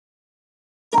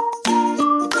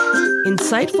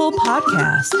Insightful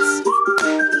podcasts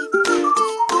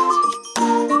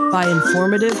by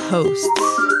informative hosts.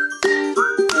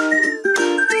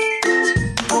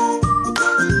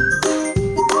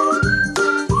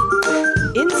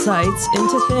 Insights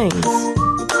into Things,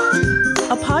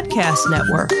 a podcast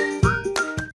network.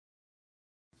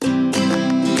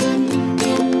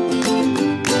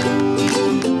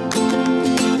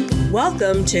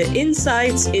 Welcome to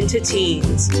Insights into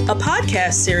Teens, a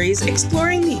podcast series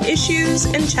exploring the issues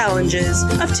and challenges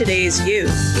of today's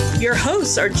youth. Your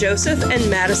hosts are Joseph and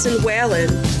Madison Whalen,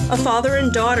 a father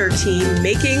and daughter team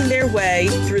making their way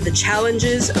through the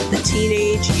challenges of the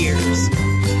teenage years.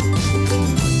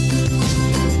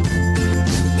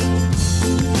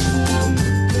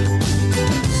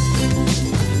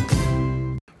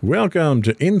 Welcome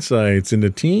to Insights into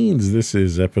Teens. This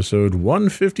is episode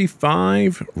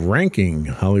 155, Ranking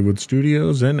Hollywood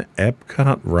Studios and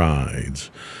Epcot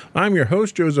Rides. I'm your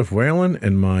host, Joseph Whalen,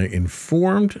 and my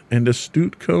informed and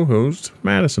astute co-host,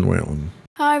 Madison Whalen.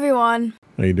 Hi, everyone.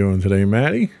 How you doing today,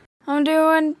 Maddie? I'm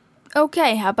doing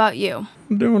okay. How about you?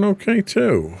 I'm doing okay,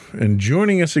 too. And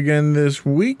joining us again this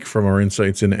week from our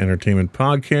Insights into Entertainment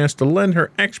podcast to lend her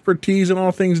expertise in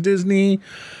all things Disney,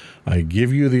 I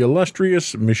give you the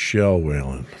illustrious Michelle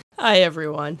Whalen. Hi,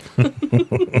 everyone.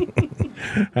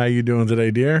 How you doing today,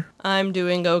 dear? I'm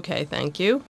doing okay, thank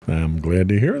you. I'm glad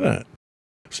to hear that.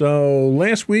 So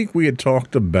last week we had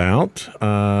talked about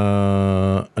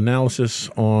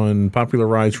analysis on popular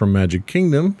rides from Magic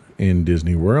Kingdom in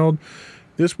Disney World.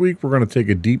 This week we're going to take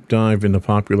a deep dive into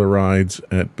popular rides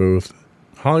at both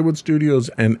Hollywood Studios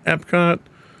and Epcot,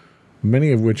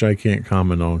 many of which I can't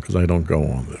comment on because I don't go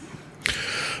on them.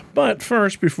 But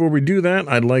first, before we do that,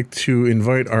 I'd like to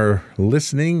invite our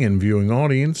listening and viewing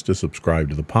audience to subscribe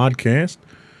to the podcast.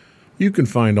 You can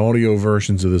find audio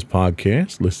versions of this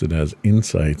podcast listed as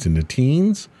Insights into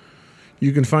Teens.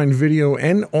 You can find video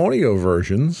and audio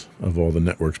versions of all the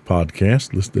network's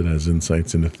podcasts listed as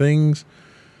Insights into Things.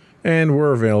 And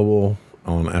we're available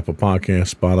on Apple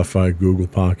Podcasts, Spotify, Google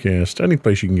Podcasts, any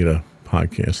place you can get a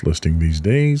podcast listing these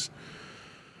days.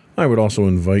 I would also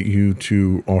invite you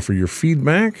to offer your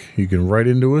feedback. You can write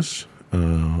into us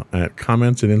at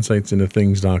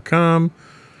comments@insightsintothings.com.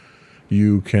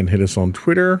 You can hit us on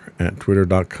Twitter at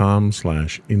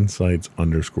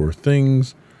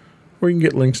twitter.com/insights_things, or you can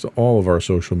get links to all of our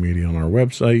social media on our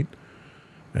website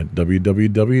at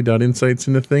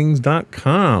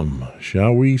www.insightsintothings.com.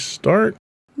 Shall we start?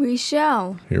 We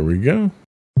shall. Here we go.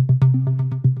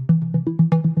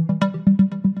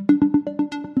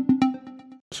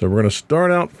 So we're going to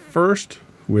start out first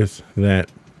with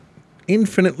that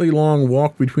infinitely long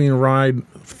walk between ride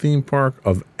theme park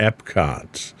of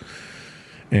Epcot.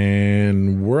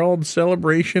 And World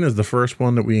Celebration is the first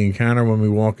one that we encounter when we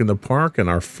walk in the park. And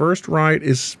our first ride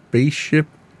is Spaceship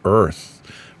Earth.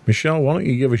 Michelle, why don't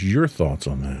you give us your thoughts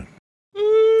on that?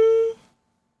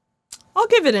 I'll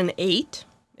give it an 8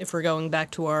 if we're going back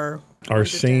to our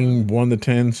same 1 to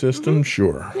 10 system? Mm-hmm.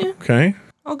 Sure. Yeah. Okay.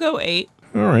 I'll go 8.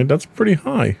 All right, that's pretty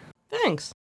high.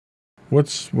 Thanks.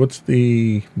 What's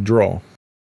the draw?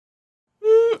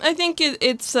 I think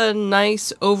it's a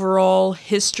nice overall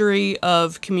history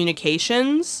of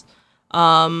communications.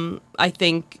 I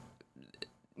think,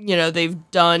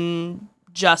 they've done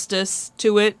justice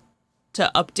to it,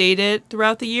 to update it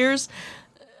throughout the years.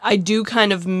 I do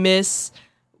kind of miss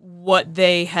what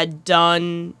they had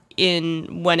done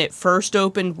in when it first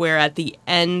opened, where at the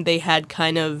end they had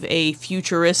kind of a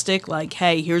futuristic, like,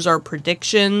 hey, here's our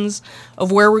predictions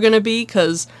of where we're going to be,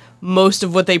 because most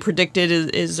of what they predicted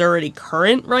is already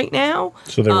current right now.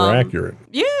 So they were accurate.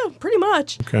 Yeah, pretty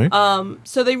much. Okay.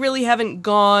 So they really haven't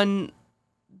gone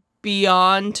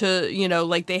beyond to,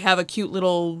 like they have a cute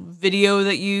little video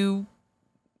that you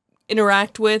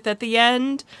interact with at the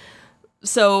end.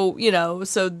 So,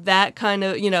 so that kind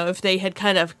of, if they had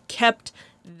kind of kept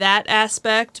that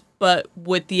aspect, but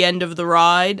with the end of the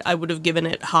ride, I would have given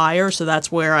it higher. So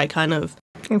that's where I kind of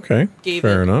gave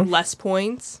fair it enough. Less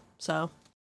points. So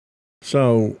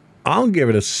I'll give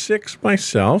it a 6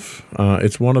 myself.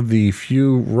 It's one of the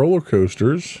few roller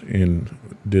coasters in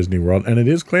Disney World, and it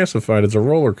is classified as a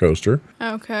roller coaster.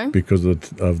 Okay. Because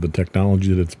of the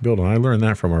technology that it's built on. I learned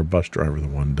that from our bus driver the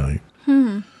one day.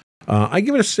 I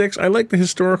give it a 6. I like the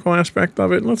historical aspect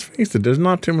of it. And let's face it, there's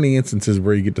not too many instances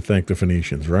where you get to thank the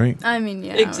Phoenicians, right? I mean,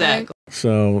 yeah. Exactly. Right?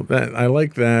 So I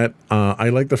like that. I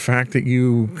like the fact that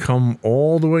you come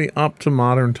all the way up to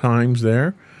modern times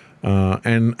there.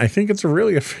 And I think it's a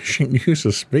really efficient use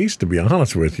of space, to be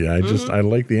honest with you. I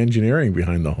like the engineering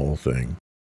behind the whole thing.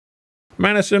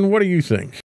 Madison, what do you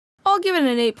think? I'll give it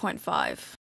an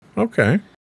 8.5. Okay.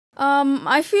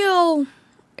 I feel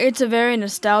it's a very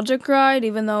nostalgic ride,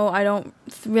 even though I don't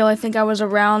really think I was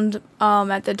around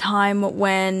at the time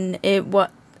when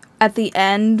at the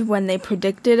end when they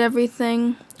predicted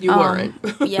everything. You weren't.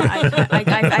 Yeah,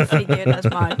 I figured as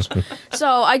much.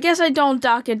 So I guess I don't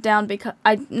dock it down because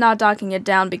I'm not docking it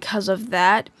down because of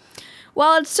that.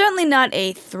 While it's certainly not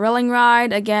a thrilling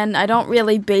ride, again, I don't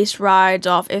really base rides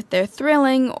off if they're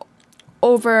thrilling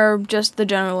over just the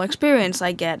general experience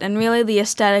I get. And really the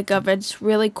aesthetic of it's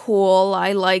really cool.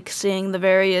 I like seeing the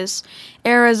various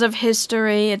eras of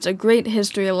history. It's a great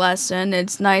history lesson.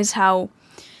 It's nice how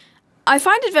I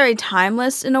find it very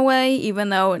timeless in a way, even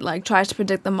though it like tries to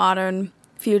predict the modern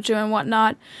future and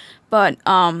whatnot. But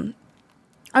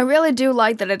I really do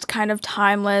like that it's kind of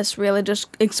timeless, really just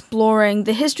exploring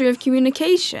the history of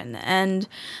communication. And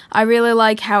I really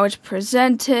like how it's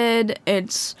presented.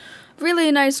 It's really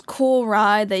a nice, cool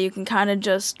ride that you can kind of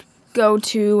just go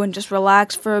to and just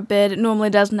relax for a bit. It normally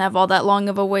doesn't have all that long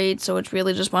of a wait, so it's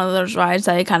really just one of those rides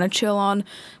that you kind of chill on.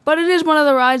 But it is one of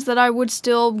the rides that I would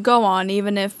still go on,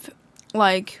 even if,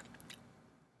 like,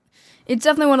 it's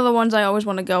definitely one of the ones I always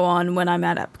want to go on when I'm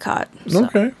at Epcot. So.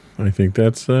 Okay, I think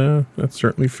that's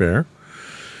certainly fair.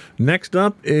 Next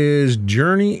up is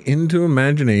Journey into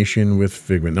Imagination with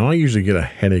Figment. Now, I usually get a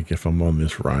headache if I'm on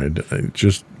this ride.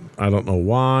 I don't know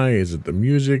why. Is it the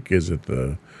music? Is it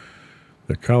the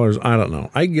colors? I don't know.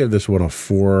 I give this one a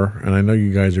 4, and I know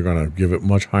you guys are going to give it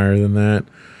much higher than that,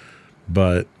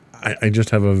 but I just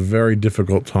have a very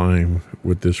difficult time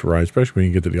with this ride, especially when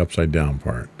you get to the upside down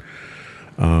part.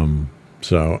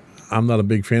 So I'm not a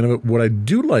big fan of it. What I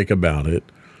do like about it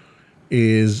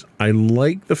is I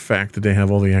like the fact that they have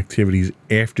all the activities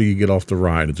after you get off the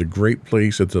ride. It's a great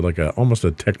place. It's almost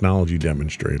a technology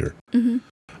demonstrator. Mm-hmm.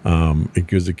 It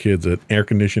gives the kids an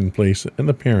air-conditioned place and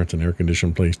the parents an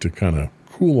air-conditioned place to kind of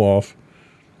cool off,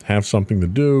 have something to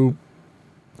do,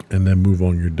 and then move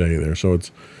on your day there. So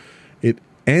it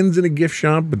ends in a gift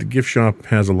shop, but the gift shop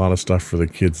has a lot of stuff for the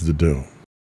kids to do.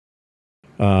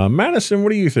 Madison, what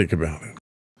do you think about it?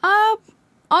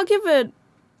 I'll give it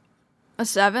a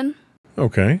 7.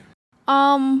 Okay.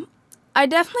 I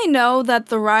definitely know that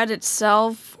the ride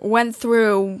itself went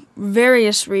through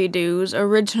various redos.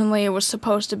 Originally, it was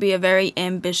supposed to be a very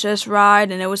ambitious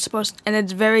ride, and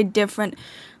it's very different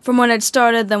from when it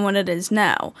started than when it is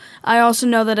now. I also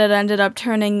know that it ended up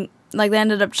they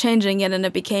ended up changing it, and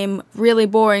it became really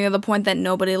boring to the point that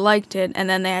nobody liked it, and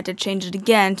then they had to change it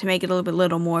again to make it a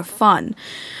little more fun.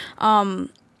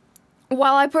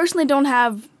 While I personally don't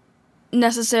have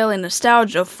necessarily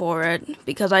nostalgia for it,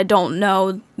 because I don't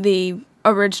know the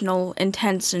original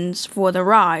intentions for the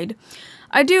ride,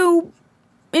 I do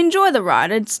enjoy the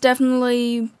ride. It's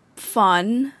definitely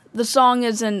fun. The song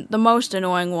isn't the most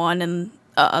annoying one in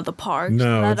the park.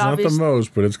 No, it's not the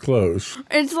most, but it's close.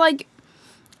 It's like,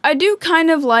 I do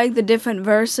kind of like the different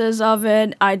verses of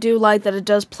it. I do like that it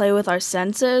does play with our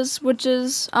senses, which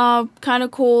is kind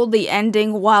of cool. The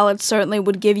ending, while it certainly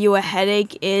would give you a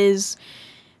headache, it's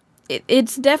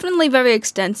definitely very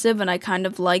extensive, and I kind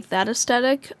of like that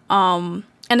aesthetic. And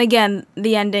again,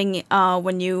 the ending,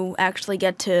 when you actually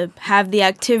get to have the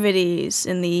activities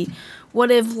in the What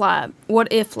If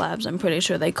Labs, I'm pretty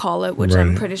sure they call it, which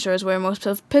I'm pretty sure is where most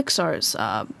of Pixar's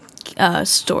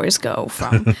stories go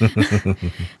from.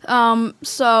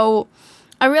 So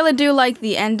I really do like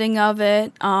the ending of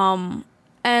it. And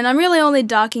I'm really only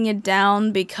docking it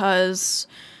down because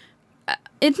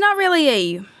it's not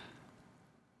really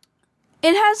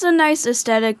it has a nice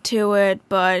aesthetic to it,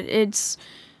 but it's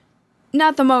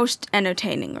not the most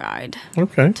entertaining ride.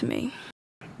 Okay. To me.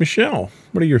 Michelle,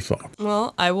 what are your thoughts?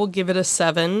 Well, I will give it a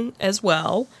 7 as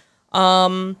well.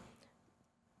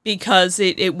 Because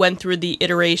it went through the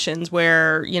iterations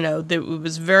where, it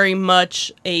was very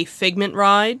much a Figment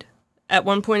ride at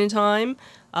one point in time.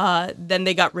 Then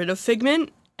they got rid of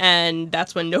Figment, and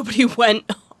that's when nobody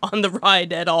went on the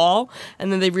ride at all.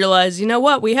 And then they realized, you know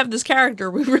what, we have this character,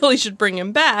 we really should bring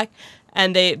him back.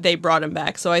 And they brought him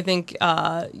back. So I think,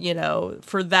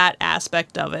 for that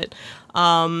aspect of it,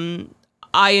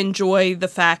 I enjoy the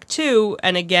fact, too,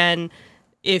 and again,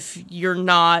 if you're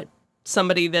not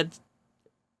somebody that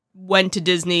went to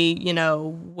Disney,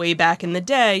 way back in the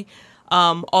day,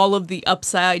 all of the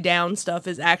upside down stuff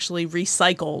is actually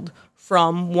recycled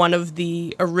from one of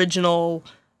the original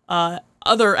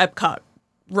other Epcot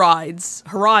rides,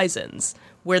 Horizons,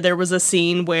 where there was a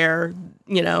scene where,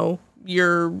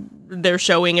 they're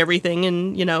showing everything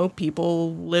and,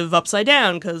 people live upside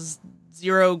down because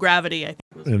zero gravity, I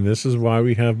think. And this is why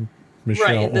we have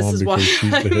Michelle and this on is why because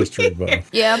she's the history buff.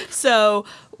 Yep. So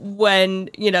when,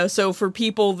 so for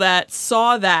people that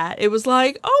saw that, it was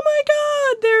like, oh my God,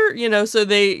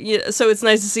 so it's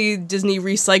nice to see Disney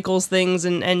recycles things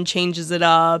and changes it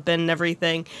up and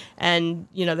everything. And,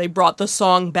 they brought the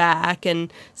song back.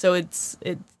 And so it's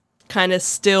kind of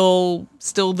still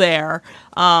there.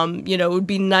 It would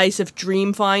be nice if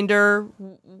Dreamfinder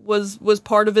was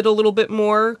part of it a little bit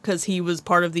more because he was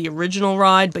part of the original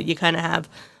ride, but you kind of have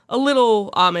a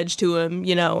little homage to him,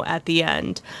 at the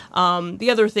end. The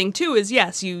other thing, too, is,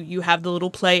 yes, you have the little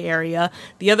play area.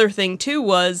 The other thing, too,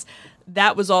 was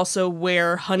that was also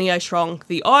where Honey, I Shrunk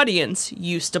the Audience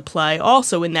used to play,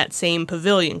 also in that same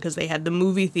pavilion, because they had the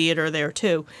movie theater there,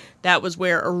 too. That was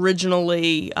where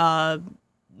originally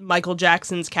Michael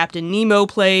Jackson's Captain Nemo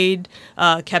played,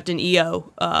 Captain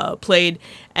EO played,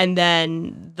 and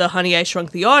then the Honey, I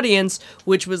Shrunk the Audience,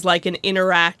 which was like an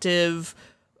interactive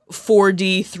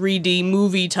 4D, 3D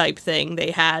movie type thing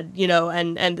they had,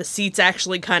 and the seats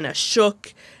actually kind of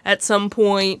shook at some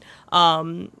point.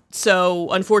 So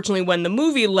unfortunately, when the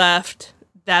movie left,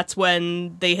 that's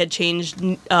when they had changed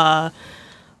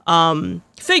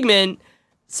Figment.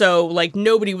 So like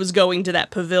nobody was going to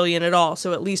that pavilion at all.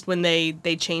 So at least when they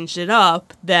changed it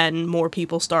up, then more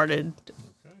people started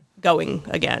going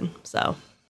again. So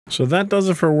that does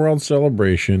it for World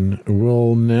Celebration.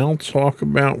 We'll now talk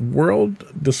about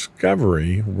World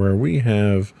Discovery, where we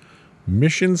have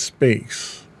Mission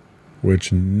Space,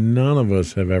 which none of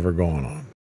us have ever gone on.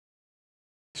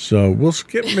 So we'll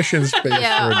skip Mission Space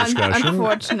for a discussion.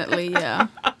 Unfortunately, yeah.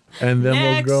 And then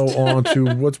Next. we'll go on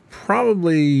to what's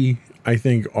probably, I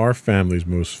think, our family's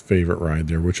most favorite ride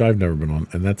there, which I've never been on,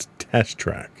 and that's Test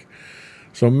Track.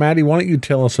 So, Maddie, why don't you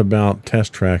tell us about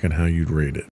Test Track and how you'd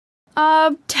rate it?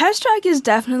 Test Track is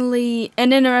definitely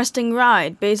an interesting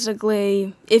ride.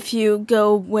 Basically, if you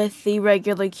go with the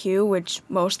regular queue, which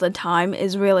most of the time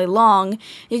is really long,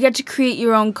 you get to create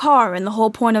your own car, and the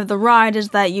whole point of the ride is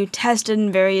that you test it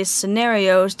in various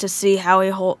scenarios to see how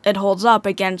it holds up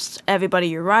against everybody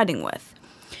you're riding with.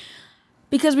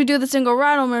 Because we do the single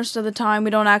rider most of the time,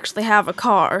 we don't actually have a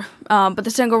car, but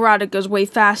the single rider goes way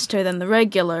faster than the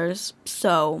regulars,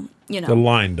 so, The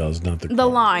line does, not the car. The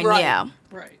line, Right. yeah.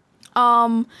 Right.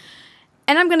 And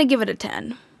I'm gonna give it a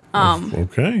 10.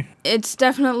 Okay. It's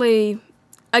definitely,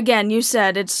 again, you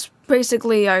said it's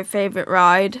basically our favorite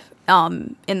ride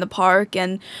in the park,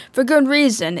 and for good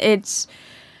reason. It's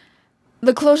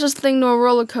the closest thing to a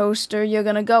roller coaster you're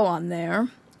gonna go on there,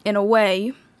 in a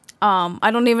way. I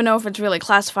don't even know if it's really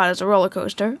classified as a roller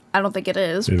coaster. I don't think it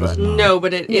is. It but is not. No,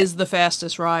 but it is the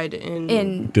fastest ride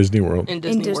in Disney World.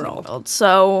 Disney World.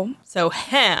 So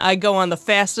I go on the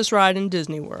fastest ride in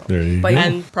Disney World. There you But go.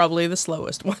 And probably the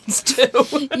slowest ones,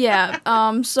 too. yeah,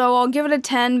 so I'll give it a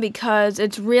 10 because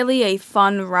it's really a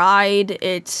fun ride.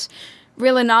 It's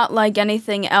really not like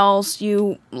anything else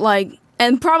you like.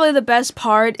 And probably the best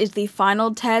part is the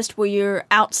final test where you're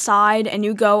outside and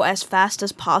you go as fast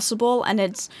as possible, and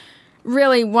it's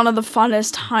really one of the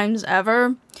funnest times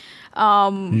ever.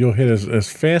 You'll hit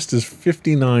as fast as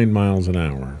 59 miles an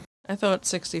hour. I thought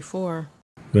 64.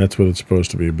 That's what it's supposed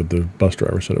to be, but the bus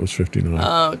driver said it was 59.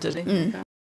 Oh, did he? Okay.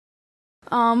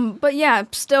 But yeah,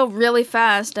 still really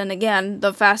fast, and again,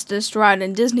 the fastest ride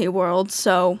in Disney World,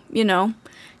 so,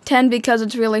 10 because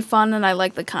it's really fun and I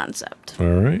like the concept. All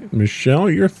right. Michelle,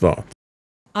 your thoughts?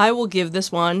 I will give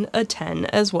this one a 10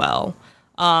 as well.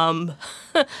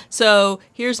 So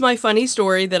here's my funny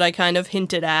story that I kind of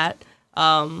hinted at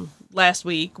last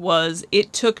week was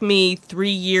it took me 3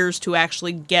 years to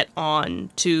actually get on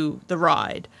to the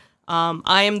ride.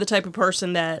 I am the type of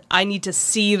person that I need to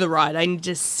see the ride. I need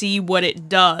to see what it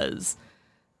does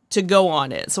to go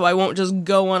on it. So I won't just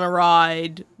go on a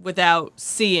ride without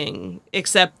seeing,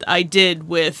 except I did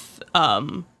with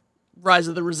Rise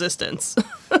of the Resistance.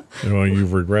 Well,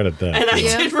 you've regretted that. And I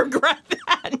Yeah. did regret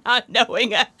that, not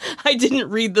knowing I didn't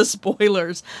read the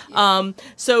spoilers.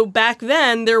 So back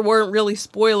then, there weren't really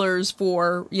spoilers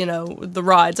for, the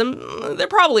rides. There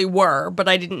probably were, but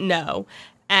I didn't know.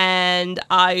 And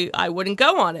I wouldn't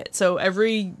go on it. So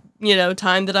every,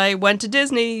 time that I went to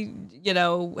Disney,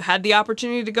 had the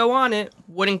opportunity to go on it,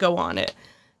 wouldn't go on it.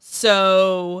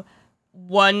 So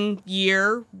one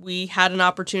year we had an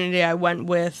opportunity. I went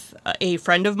with a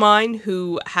friend of mine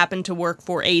who happened to work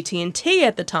for AT&T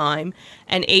at the time,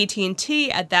 and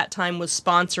AT&T at that time was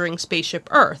sponsoring Spaceship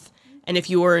Earth. And if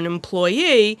you were an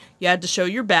employee, you had to show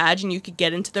your badge and you could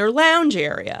get into their lounge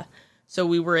area. So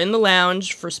we were in the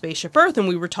lounge for Spaceship Earth and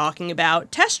we were talking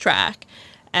about Test Track,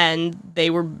 and they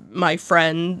were my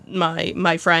friend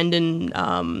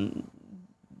and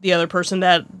the other person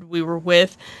that we were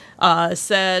with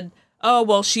said, oh,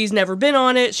 well, she's never been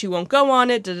on it. She won't go on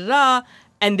it, da-da-da.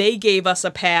 And they gave us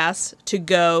a pass to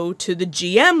go to the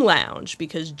GM Lounge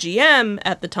because GM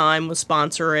at the time was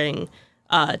sponsoring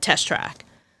Test Track.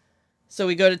 So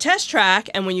we go to Test Track,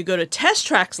 and when you go to Test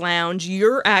Track's lounge,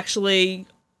 you're actually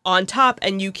on top,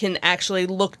 and you can actually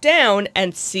look down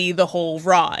and see the whole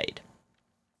ride.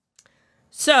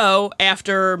 So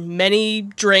after many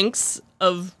drinks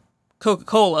of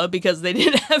Coca-Cola, because they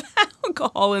didn't have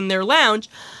alcohol in their lounge,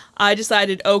 I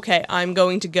decided, okay, I'm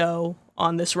going to go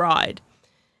on this ride.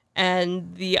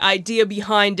 And the idea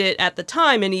behind it at the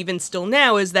time, and even still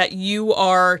now, is that you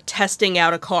are testing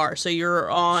out a car. So you're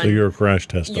a crash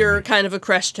test dummy. You're kind of a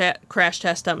crash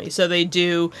test dummy. So they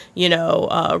do,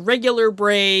 regular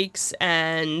brakes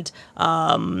and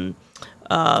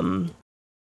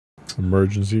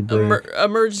emergency brake.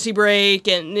 Emergency brake,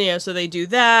 and so they do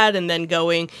that, and then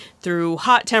going through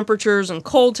hot temperatures and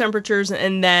cold temperatures,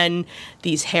 and then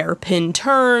these hairpin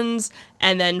turns,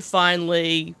 and then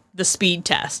finally the speed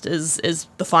test is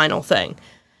the final thing.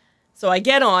 So I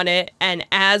get on it, and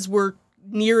as we're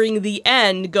nearing the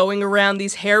end, going around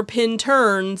these hairpin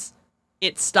turns,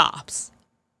 it stops.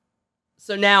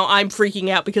 So now I'm freaking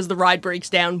out because the ride breaks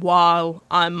down while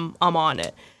I'm on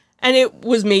it. And it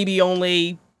was maybe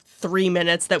only 3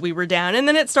 minutes that we were down, and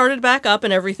then it started back up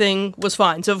and everything was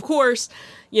fine. So of course,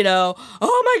 oh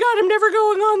my God, I'm never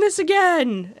going on this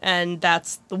again. And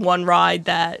that's the one ride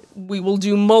that we will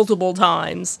do multiple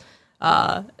times,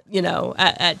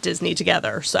 at Disney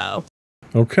together. So.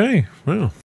 Okay.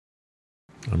 Well,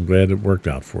 I'm glad it worked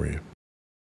out for you.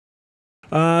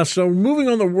 So moving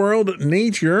on the world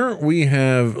nature, we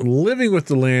have Living with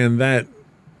the Land, that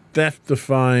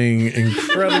death-defying,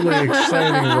 incredibly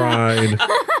exciting ride.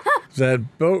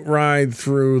 That boat ride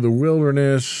through the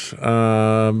wilderness.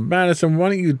 Madison, why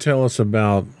don't you tell us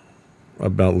about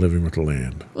Living with the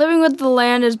Land? Living with the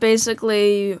Land is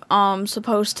basically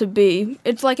supposed to be,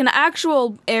 it's like an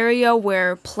actual area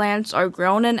where plants are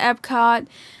grown in Epcot.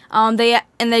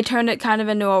 They turned it kind of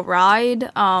into a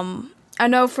ride. I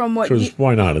know from what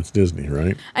why not? It's Disney,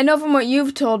 right? I know from what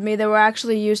you've told me, there were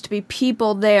actually used to be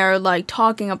people there, like,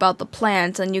 talking about the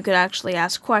plants, and you could actually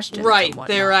ask questions. Right.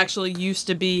 There actually used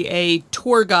to be a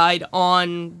tour guide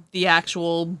on the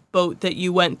actual boat that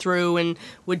you went through and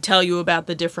would tell you about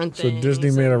the different things. So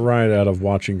Disney made a ride out of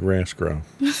watching grass grow.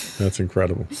 That's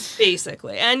incredible.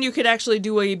 Basically. And you could actually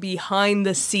do a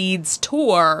behind-the-scenes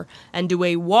tour and do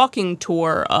a walking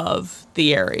tour of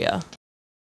the area.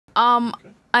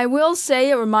 I will say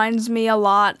it reminds me a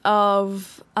lot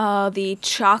of the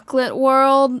Chocolate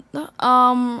World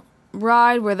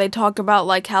ride, where they talk about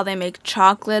like how they make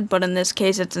chocolate, but in this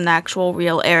case it's an actual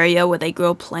real area where they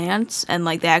grow plants, and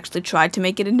like they actually tried to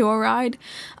make it into a ride.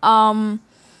 I'll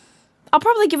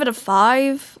probably give it a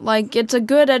 5. Like, it's a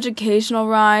good educational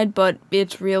ride, but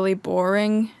it's really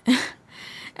boring.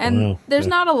 And there's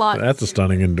not a lot. That's a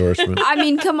stunning endorsement. I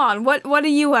mean, come on. What do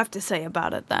you have to say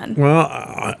about it then? Well,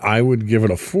 I would give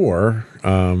it a 4.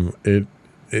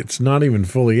 It's not even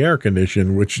fully air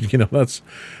conditioned, which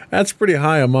that's pretty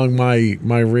high among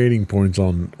my rating points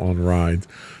on rides.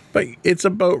 But it's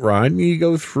a boat ride, and you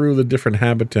go through the different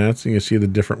habitats and you see the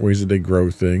different ways that they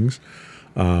grow things.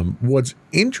 What's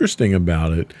interesting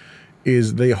about it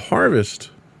is they harvest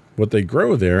what they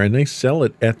grow there and they sell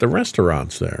it at the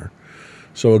restaurants there.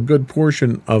 So a good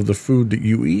portion of the food that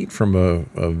you eat from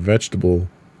a vegetable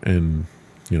and,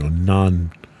 non-dairy,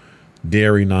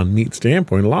 non-meat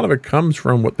standpoint, a lot of it comes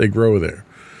from what they grow there.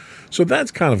 So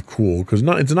that's kind of cool because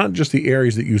it's not just the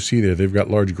areas that you see there. They've got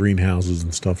large greenhouses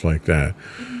and stuff like that.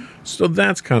 So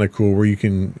that's kind of cool where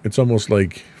it's almost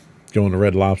like going to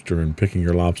Red Lobster and picking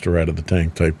your lobster out of the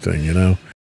tank type thing,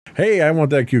 Hey, I want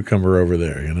that cucumber over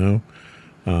there,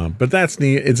 But that's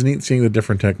neat. It's neat seeing the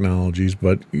different technologies,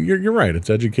 but you're right. It's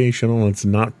educational. It's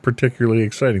not particularly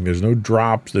exciting. There's no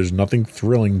drops. There's nothing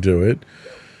thrilling to it.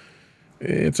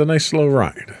 It's a nice slow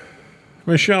ride.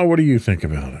 Michelle, what do you think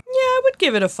about it? Yeah, I would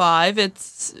give it a 5.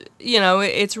 It's,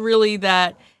 it's really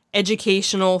that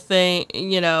educational thing,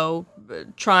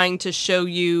 trying to show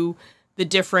you the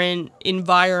different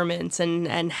environments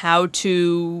and how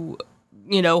to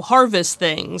harvest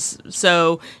things.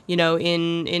 So,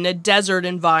 in a desert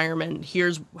environment,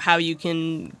 here's how you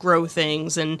can grow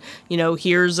things. And,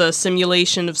 here's a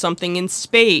simulation of something in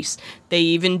space. They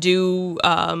even do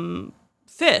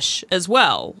fish as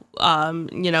well,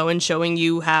 and showing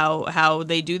you how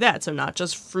they do that. So not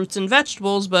just fruits and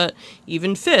vegetables, but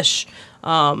even fish.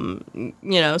 So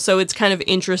it's kind of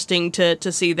interesting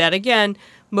to see that. Again,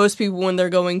 most people, when they're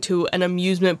going to an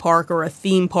amusement park or a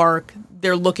theme park,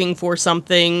 they're looking for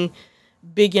something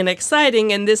big and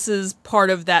exciting, and this is part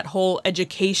of that whole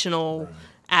educational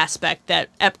aspect that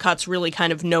Epcot's really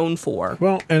kind of known for.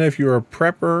 Well, and if you're a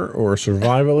prepper or a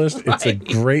survivalist, it's a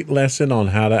great lesson on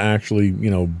how to actually,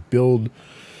 build,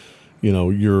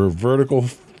 your vertical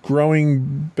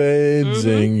growing beds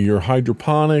and your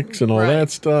hydroponics and all that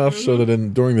stuff so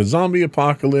that during the zombie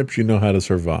apocalypse, you know how to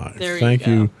survive.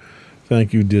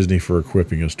 Thank you, Disney, for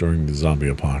equipping us during the zombie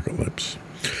apocalypse.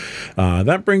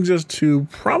 That brings us to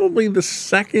probably the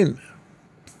second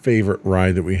favorite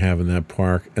ride that we have in that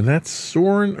park, and that's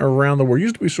Soaring Around the World. It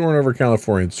used to be Soaring Over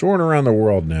California. It's Soaring Around the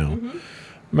World now.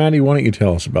 Maddie, why don't you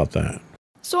tell us about that?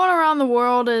 Soaring Around the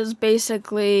World is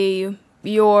basically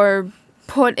you're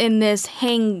put in this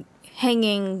hang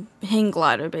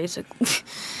glider, basically.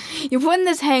 You're put in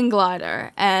this hang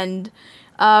glider, and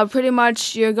pretty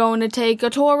much you're going to take a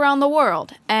tour around the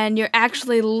world, and you're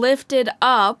actually lifted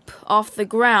up off the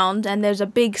ground, and there's a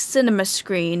big cinema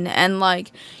screen, and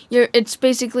it's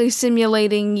basically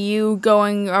simulating you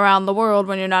going around the world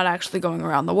when you're not actually going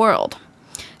around the world.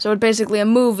 So it's basically a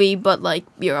movie, but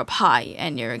you're up high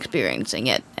and you're experiencing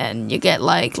it, and you get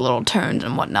little turns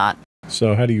and whatnot.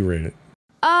 So how do you rate it?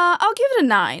 I'll give it a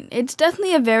 9. It's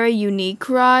definitely a very unique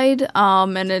ride,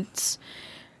 and it's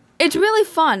really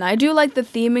fun. I do like the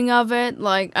theming of it.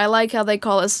 I like how they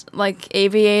call us,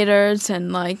 aviators,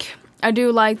 and, I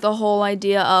do like the whole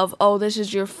idea of, oh, this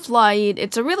is your flight.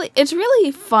 It's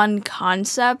really fun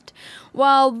concept.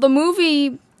 While the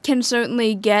movie can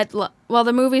certainly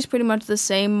the movie's pretty much the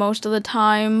same most of the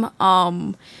time,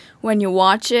 when you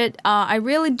watch it, I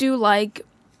really do like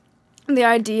the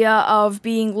idea of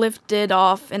being lifted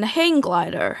off in a hang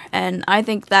glider, and I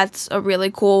think that's a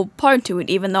really cool part to it.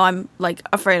 Even though I'm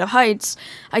afraid of heights,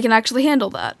 I can actually handle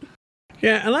that.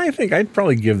 Yeah, and I think I'd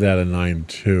probably give that a 9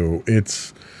 too.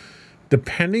 It's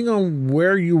depending on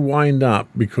where you wind up,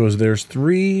 because there's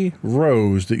 3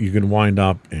 rows that you can wind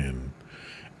up in,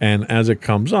 and as it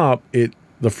comes up,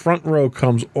 the front row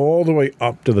comes all the way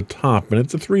up to the top, and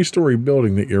it's a 3-story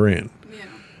building that you're in. Yeah.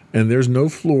 And there's no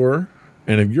floor.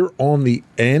 And if you're on the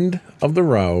end of the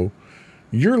row,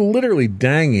 you're literally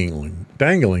dangling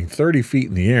 30 feet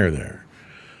in the air there.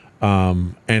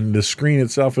 And the screen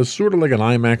itself is sort of like an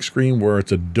IMAX screen where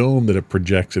it's a dome that it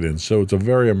projects it in. So it's a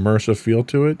very immersive feel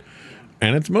to it.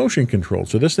 And it's motion controlled.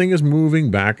 So this thing is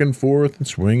moving back and forth and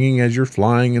swinging as you're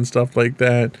flying and stuff like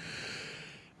that.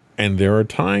 And there are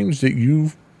times that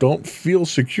you don't feel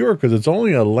secure because it's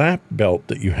only a lap belt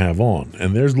that you have on.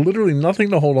 And there's literally nothing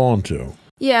to hold on to.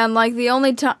 Yeah, and the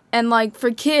only time, and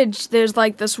for kids, there's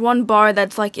this one bar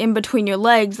that's in between your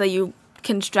legs that you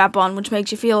can strap on, which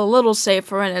makes you feel a little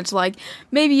safer, and it's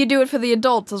maybe you do it for the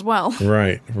adults as well.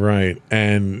 Right.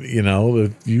 And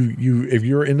if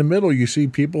you're in the middle, you see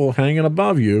people hanging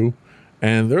above you,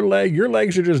 and your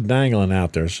legs are just dangling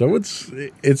out there. So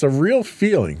it's a real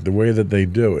feeling the way that they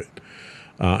do it,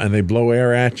 and they blow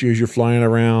air at you as you're flying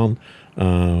around.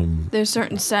 There's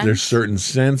certain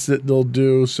scents that they'll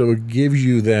do, so it gives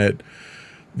you that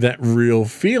real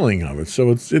feeling of it.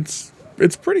 So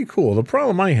it's pretty cool. The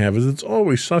problem I have is it's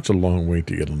always such a long wait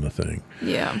to get on the thing.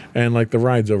 Yeah. And the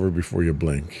ride's over before you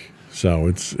blink. So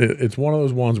it's one of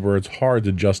those ones where it's hard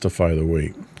to justify the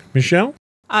wait. Michelle?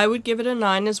 I would give it a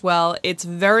 9 as well. It's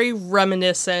very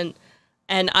reminiscent,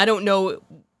 and I don't know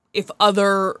if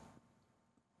other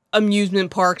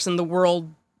amusement parks in the world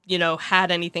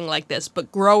had anything like this,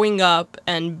 but growing up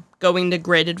and going to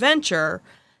Great Adventure,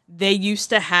 they used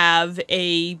to have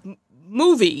a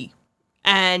movie,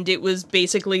 and it was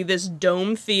basically this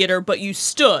dome theater, but you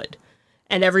stood,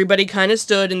 and everybody kind of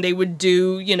stood, and they would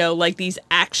do, these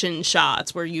action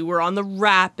shots where you were on the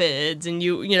rapids, and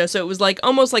so it was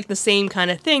almost like the same kind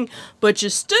of thing, but you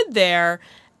stood there,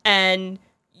 and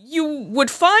you would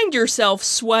find yourself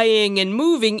swaying and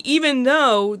moving, even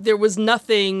though there was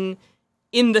nothing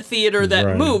in the theater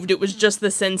that moved. It was just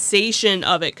the sensation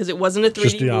of it, because it wasn't a 3D movie.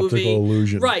 Just the optical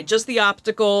illusion. Right, just the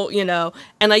optical,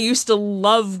 and I used to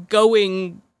love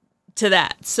going to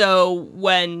that. So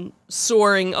when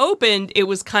Soaring opened, it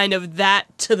was kind of that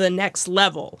to the next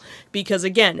level, because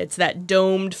again, it's that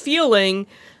domed feeling,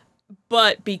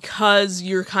 but because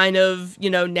you're kind of,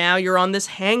 now you're on this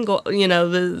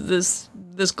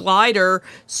this glider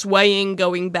swaying,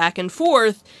 going back and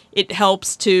forth, it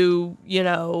helps to,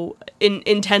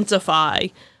 intensify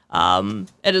it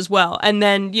as well. And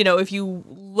then, if you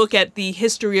look at the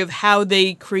history of how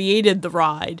they created the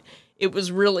ride, it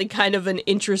was really kind of an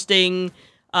interesting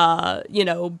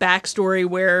backstory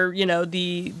where,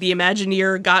 the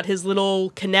Imagineer got his little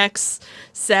Kinects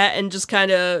set and just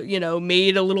kind of,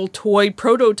 made a little toy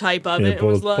prototype of it. And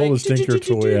was like, pull the stinker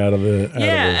toy out of the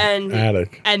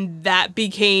attic. And that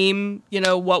became,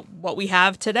 what we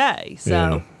have today.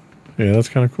 So yeah, that's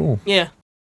kind of cool. Yeah.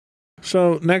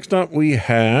 So next up we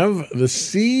have The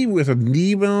Sea with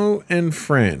Nemo and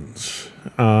Friends.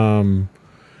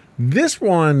 This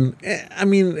one, I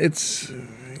mean, it's,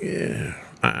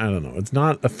 I don't know. It's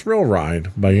not a thrill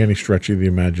ride by any stretch of the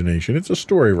imagination. It's a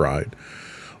story ride.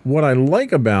 What I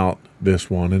like about this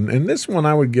one, and this one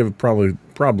I would give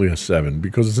probably a 7,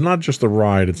 because it's not just the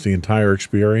ride, it's the entire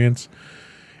experience.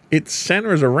 It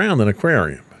centers around an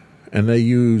aquarium, and they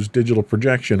use digital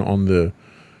projection on the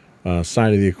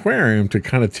side of the aquarium to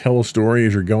kind of tell a story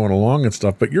as you're going along and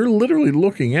stuff, but you're literally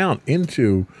looking out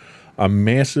into a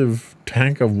massive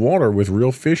tank of water with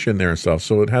real fish in there and stuff,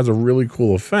 so it has a really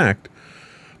cool effect.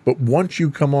 But once you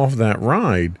come off that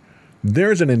ride,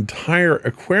 there's an entire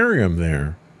aquarium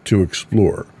there to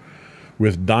explore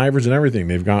with divers and everything.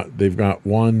 They've got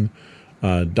one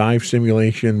dive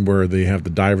simulation where they have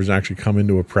the divers actually come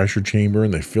into a pressure chamber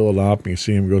and they fill it up and you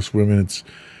see them go swimming.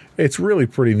 It's really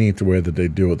pretty neat the way that they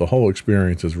do it. The whole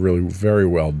experience is really very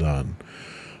well done.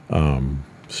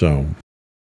 So,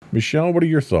 Michelle, what are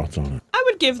your thoughts on it? I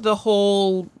would give the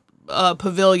whole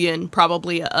pavilion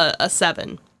probably a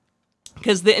 7,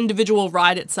 because the individual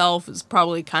ride itself is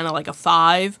probably kind of like a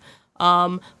 5.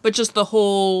 But just the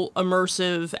whole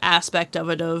immersive aspect of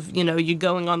it, of, you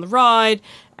going on the ride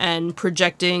and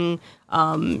projecting,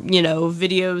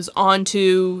 videos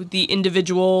onto the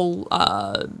individual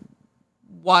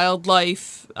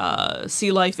wildlife,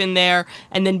 sea life in there,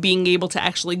 and then being able to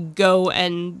actually go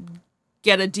and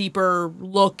get a deeper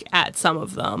look at some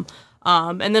of them.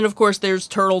 And then, of course, there's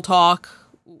Turtle Talk,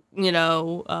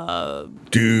 Dude.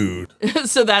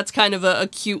 So that's kind of a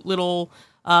cute little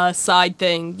side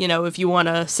thing, if you want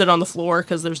to sit on the floor,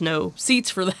 because there's no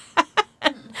seats for that.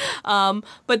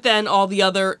 But then all the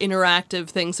other interactive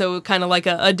things, so kind of like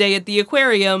a day at the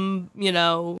aquarium,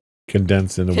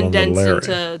 Condensed into one little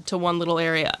area. to one little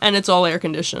area, and it's all air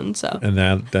conditioned. So, and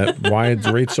that why its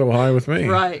rate's so high with me.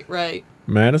 Right.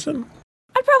 Madison?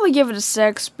 I'd probably give it a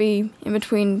 6, be in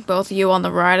between both of you on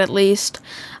the ride at least.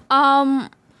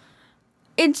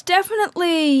 It's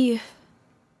definitely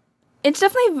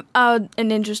an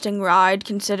interesting ride,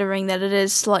 considering that it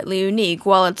is slightly unique.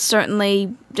 While it's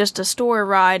certainly just a story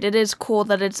ride, it is cool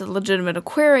that it's a legitimate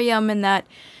aquarium and that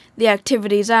the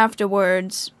activities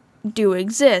afterwards do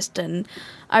exist, and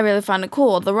I really find it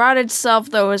cool. The ride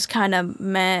itself, though, is kind of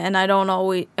meh, and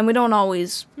we don't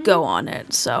always go on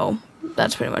it, so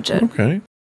that's pretty much it. Okay.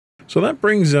 So that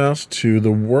brings us to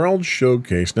the World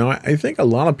Showcase. Now, I think a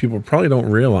lot of people probably don't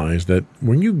realize that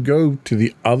when you go to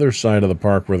the other side of the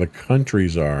park where the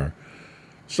countries are,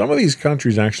 some of these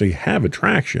countries actually have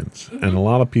attractions, and a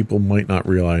lot of people might not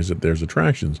realize that there's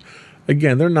attractions.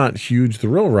 Again, they're not huge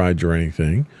thrill rides or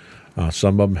anything.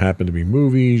 Some of them happen to be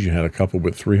movies. You had a couple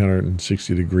with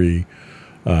 360-degree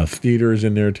theaters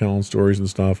in there telling stories and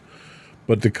stuff.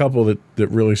 But the couple that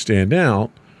really stand out,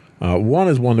 one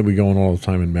is one that we go on all the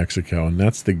time in Mexico, and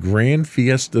that's the Grand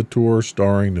Fiesta Tour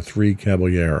starring the Three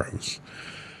Caballeros.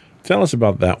 Tell us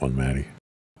about that one, Maddie.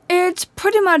 It's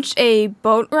pretty much a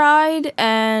boat ride,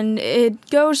 and it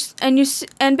goes, and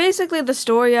basically the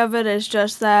story of it is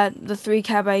just that the Three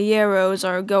Caballeros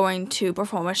are going to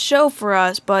perform a show for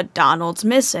us, but Donald's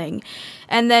missing.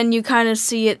 And then you kind of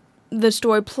see the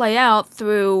story play out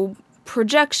through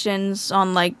projections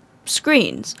on,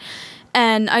 screens.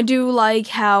 And I do like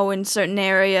how in certain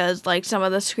areas, some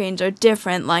of the screens are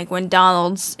different. Like when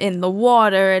Donald's in the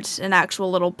water, it's an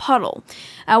actual little puddle.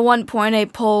 At one point,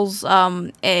 it pulls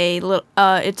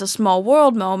it's a small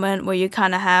world moment where you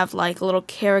kind of have little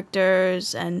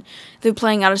characters, and they're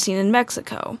playing out a scene in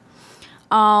Mexico.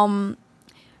 For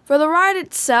the ride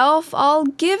itself, I'll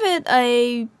give it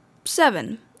a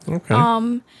 7.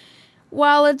 Okay.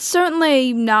 While it's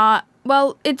certainly not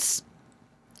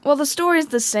the story is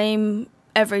the same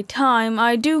every time,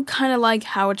 I do kind of like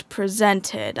how it's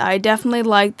presented. I definitely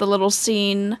like the little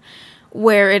scene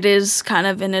where it is kind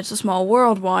of in It's a Small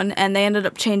World one, and they ended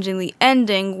up changing the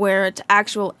ending where it's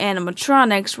actual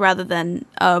animatronics rather than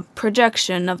a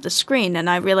projection of the screen, and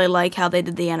I really like how they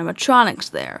did the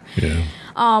animatronics there. Yeah.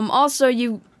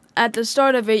 Also, at the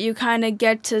start of it, you kind of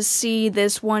get to see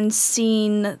this one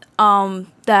scene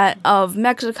that of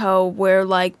Mexico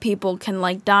where people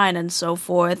can dine and so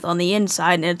forth on the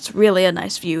inside, and it's really a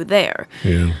nice view there.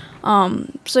 Yeah.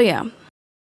 So yeah.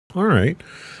 All right.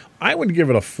 I would give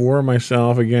it a 4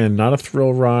 myself. Again, not a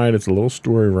thrill ride. It's a little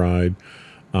story ride.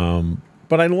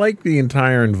 But I like the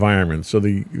entire environment. So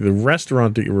the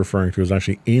restaurant that you're referring to is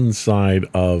actually inside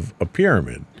of a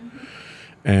pyramid.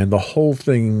 And the whole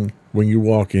thing, when you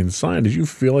walk inside, is you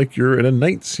feel like you're at a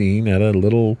night scene at a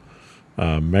little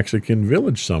Mexican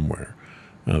village somewhere.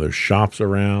 There's shops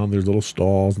around, there's little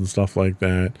stalls and stuff like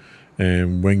that.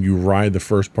 And when you ride the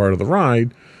first part of the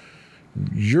ride,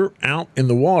 you're out in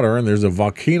the water, and there's a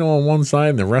volcano on one side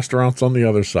and the restaurant's on the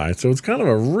other side. So it's kind of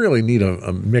a really neat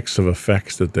a mix of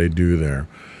effects that they do there.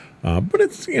 But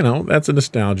it's, that's a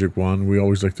nostalgic one. We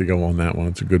always like to go on that one.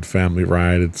 It's a good family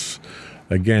ride. It's,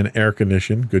 again, air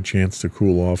conditioned, good chance to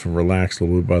cool off and relax a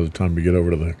little bit by the time we get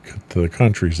over to the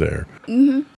countries there.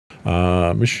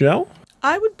 Mm-hmm. Michelle?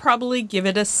 I would probably give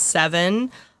it a 7.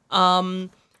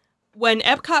 When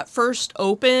Epcot first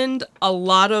opened, a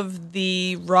lot of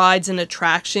the rides and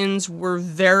attractions were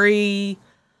very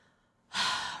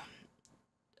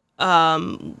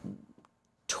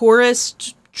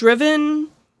tourist-driven,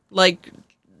 like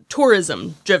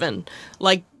tourism-driven.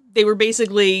 Like, they were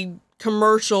basically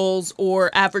commercials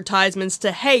or advertisements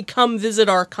to, hey, come visit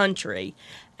our country.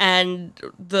 And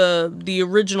the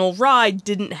original ride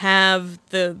didn't have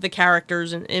the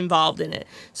characters involved in it.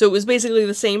 So it was basically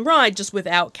the same ride, just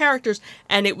without characters.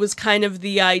 And it was kind of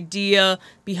the idea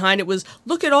behind it was,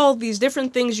 look at all these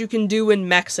different things you can do in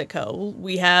Mexico.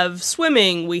 We have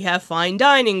swimming, we have fine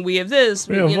dining, we have this.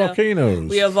 We have volcanoes.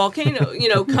 We have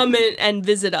volcano, come in and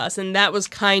visit us. And that was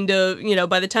kind of,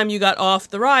 by the time you got off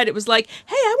the ride, it was like,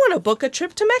 hey, I want to book a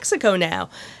trip to Mexico now.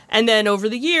 And then over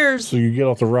the years, so you get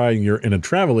off the ride and you're in a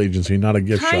travel agency, not a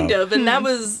gift shop. Kind of, and that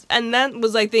was,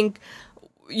 I think,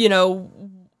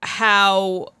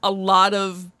 how a lot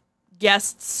of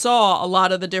guests saw a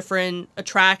lot of the different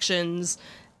attractions,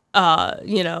 at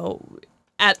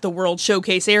the World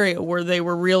Showcase area where they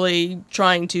were really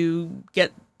trying to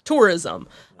get tourism.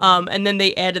 And then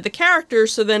they added the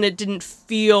characters, so then it didn't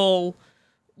feel,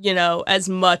 as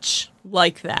much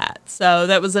like that. So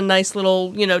that was a nice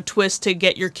little, twist to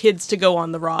get your kids to go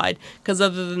on the ride. Because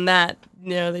other than that,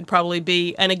 they'd probably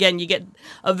be, and again, you get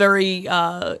a very,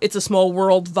 it's a small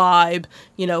world vibe,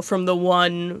 from the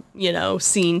one,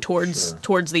 scene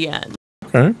towards the end.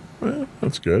 Okay, well,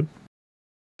 that's good.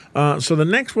 So the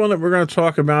next one that we're going to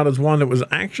talk about is one that was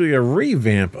actually a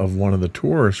revamp of one of the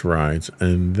tourist rides,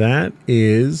 and that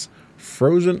is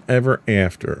Frozen Ever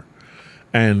After.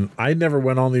 And I never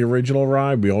went on the original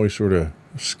ride. We always sort of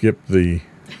skipped the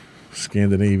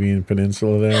Scandinavian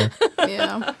peninsula there.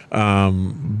 Yeah.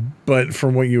 But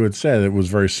from what you had said, it was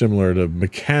very similar. The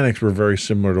mechanics were very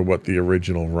similar to what the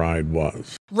original ride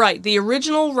was. Right. The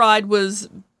original ride was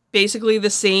basically the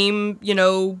same,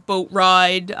 boat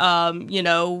ride,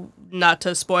 not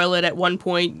to spoil it, at one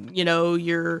point,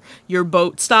 your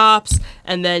boat stops,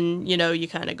 and then, you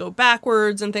kind of go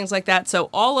backwards and things like that. So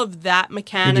all of that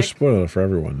mechanic... You just spoiled it for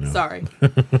everyone now. Sorry.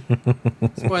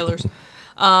 Spoilers.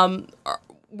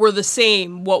 Were the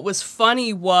same. What was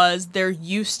funny was there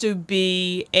used to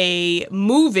be a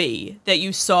movie that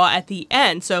you saw at the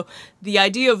end. So the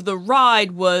idea of the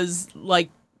ride was, like,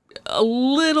 a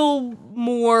little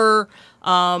more...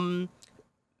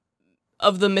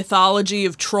 of the mythology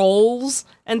of trolls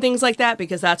and things like that,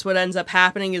 because that's what ends up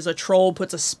happening is a troll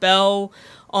puts a spell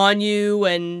on you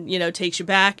and, takes you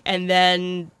back. And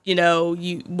then,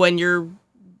 when you're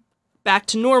back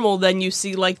to normal, then you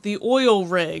see like the oil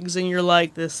rigs and you're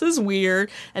like, this is weird.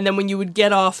 And then when you would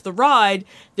get off the ride,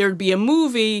 there'd be a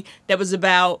movie that was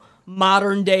about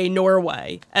modern day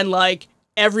Norway, and like,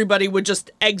 everybody would just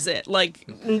exit. Like,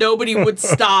 nobody would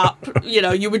stop.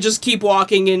 You would just keep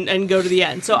walking and go to the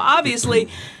end. So obviously,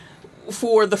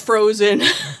 for the Frozen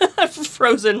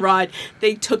ride,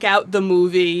 they took out the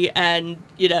movie and,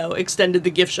 extended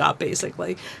the gift shop,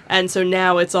 basically. And so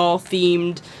now it's all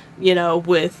themed,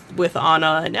 with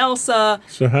Anna and Elsa.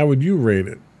 So how would you rate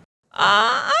it?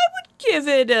 I'd give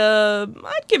it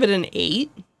an 8.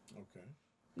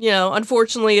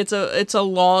 Unfortunately,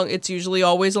 it's usually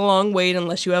always a long wait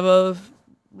unless you have a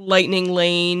lightning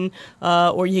lane,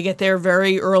 or you get there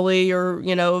very early or,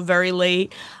 very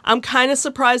late. I'm kind of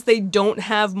surprised they don't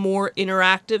have more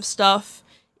interactive stuff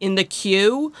in the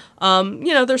queue.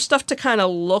 There's stuff to kind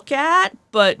of look at,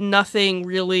 but nothing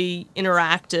really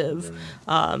interactive,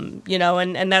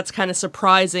 and that's kind of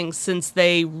surprising since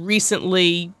they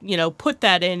recently, put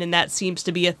that in, and that seems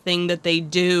to be a thing that they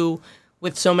do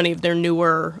with so many of their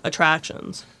newer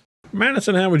attractions.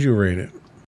 Madison, how would you rate it?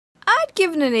 I'd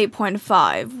give it an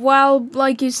 8.5. While,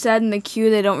 like you said, in the queue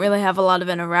they don't really have a lot of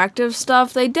interactive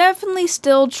stuff, they definitely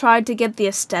still tried to get the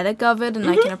aesthetic of it, and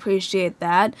I can appreciate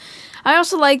that. I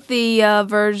also like the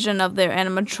version of their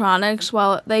animatronics.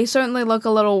 While they certainly look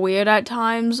a little weird at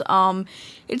times,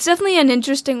 it's definitely an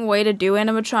interesting way to do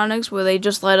animatronics where they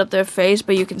just light up their face,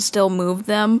 but you can still move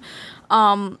them.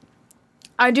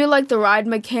 I do like the ride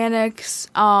mechanics,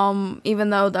 even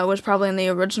though that was probably in the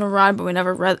original ride, but we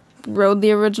never rode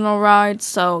the original ride,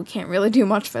 so can't really do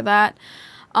much for that.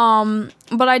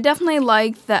 But I definitely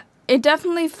like that it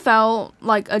definitely felt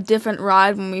like a different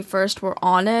ride when we first were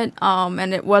on it,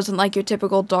 and it wasn't like your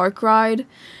typical dark ride,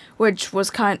 which it's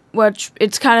kind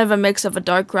of a mix of a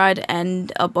dark ride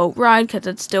and a boat ride because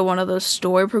it's still one of those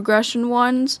story progression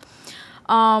ones.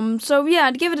 So yeah,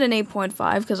 I'd give it an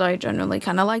 8.5 because I generally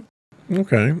kind of like.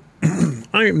 Okay,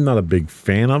 I'm not a big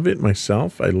fan of it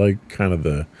myself. I like kind of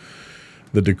the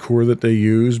decor that they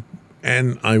use,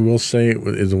 and I will say it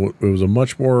was a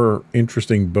much more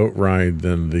interesting boat ride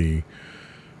than the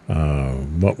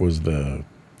what was the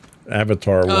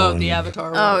Avatar one? Oh, the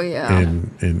Avatar one. Oh yeah.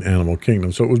 In Animal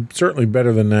Kingdom, so it was certainly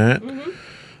better than that.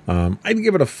 Mm-hmm. I'd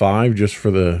give it a 5 just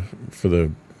for the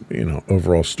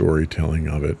overall storytelling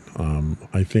of it.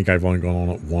 I think I've only gone on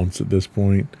it once at this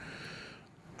point.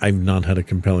 I've not had a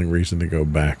compelling reason to go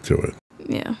back to it.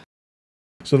 Yeah.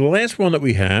 So the last one that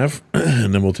we have,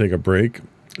 and then we'll take a break,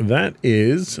 that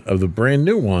is of the brand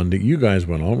new one that you guys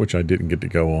went on, which I didn't get to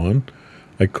go on.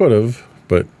 I could have,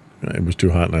 but it was too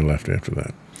hot and I left after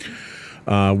that.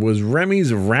 Was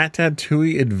Remy's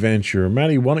Ratatouille Adventure.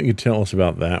 Maddie, why don't you tell us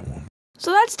about that one?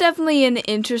 So that's definitely an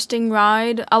interesting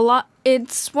ride.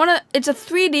 It's a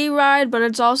 3D ride, but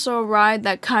it's also a ride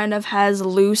that kind of has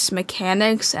loose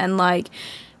mechanics, and like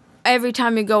every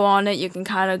time you go on it, you can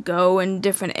kind of go in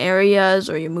different areas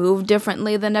or you move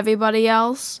differently than everybody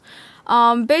else.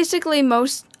 Basically,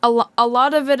 a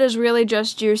lot of it is really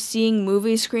just you're seeing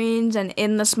movie screens, and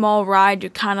in the small ride, you're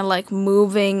kind of like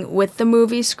moving with the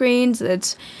movie screens.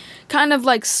 It's kind of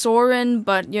like Soarin',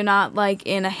 but you're not like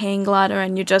in a hang glider,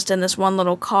 and you're just in this one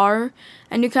little car,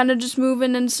 and you're kind of just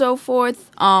moving and so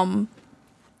forth. A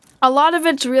lot of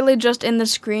it's really just in the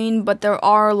screen, but there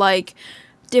are like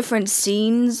different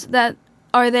scenes that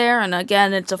are there, and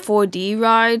again, it's a 4D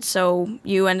ride, so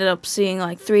you ended up seeing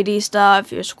like 3D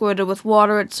stuff. You're squirted with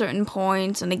water at certain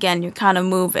points, and again, you're kind of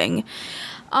moving.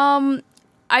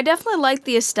 I definitely like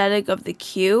the aesthetic of the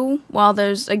queue. While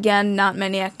there's, again, not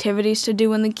many activities to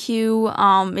do in the queue,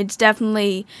 it's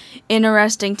definitely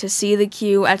interesting to see the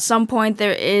queue. At some point,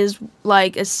 there is,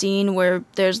 like, a scene where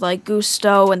there's, like,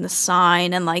 Gusteau and the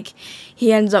sign, and, like,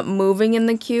 he ends up moving in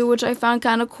the queue, which I found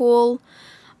kind of cool.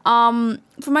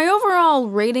 For my overall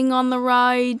rating on the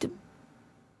ride,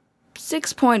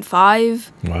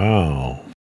 6.5. Wow.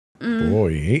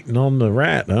 Boy, hating on the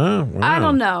rat, huh? Wow. I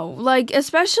don't know. Like,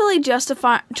 especially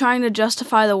trying to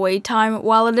justify the wait time.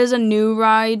 While it is a new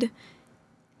ride,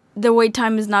 the wait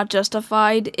time is not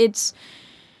justified.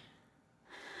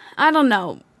 I don't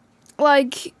know.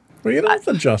 Like... Well, you don't have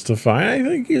to justify.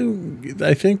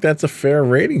 I think that's a fair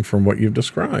rating from what you've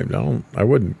described. I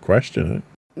wouldn't question it.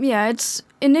 Yeah, it's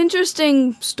an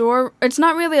interesting story. It's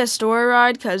not really a story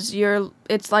ride because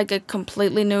it's like a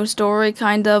completely new story,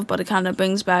 kind of, but it kind of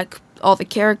brings back all the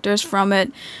characters from it.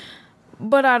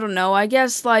 But I don't know. I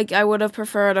guess like I would have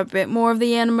preferred a bit more of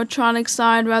the animatronic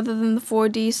side rather than the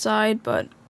 4D side. But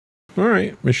all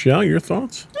right, Michelle, your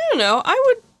thoughts? I don't know.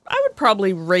 I would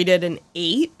probably rate it an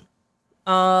 8.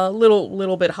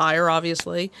 Little bit higher,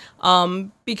 obviously,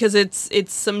 because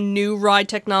it's some new ride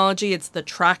technology. It's the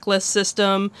trackless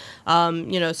system,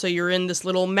 so you're in this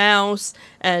little mouse,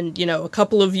 and, a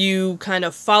couple of you kind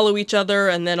of follow each other,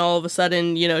 and then all of a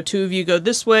sudden, 2 of you go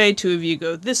this way, 2 of you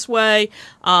go this way,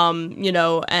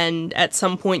 and at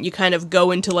some point you kind of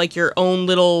go into, like, your own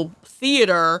little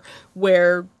theater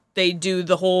where they do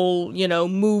the whole,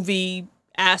 movie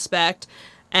aspect,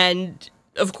 and...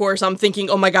 Of course, I'm thinking,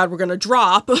 oh my God, we're gonna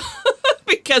drop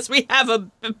because we have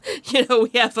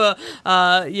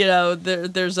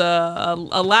there's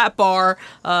a lap bar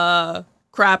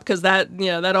crap, because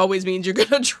that always means you're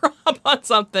gonna drop on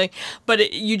something.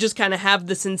 But you just kind of have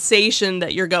the sensation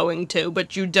that you're going to,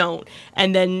 but you don't.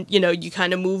 And then you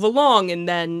kind of move along, and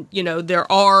then there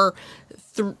are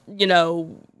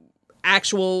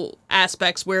actual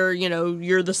aspects where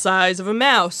you're the size of a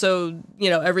mouse, so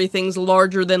everything's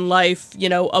larger than life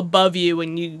above you,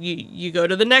 and you go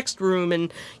to the next room,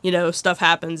 and stuff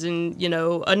happens, and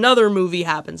another movie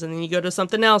happens, and then you go to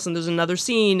something else, and there's another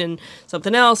scene, and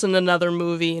something else, and another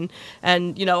movie,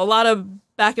 and a lot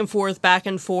of back and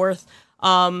forth.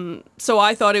 So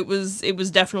I thought it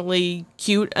was definitely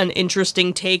cute, an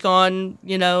interesting take on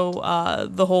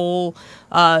the whole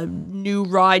new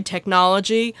ride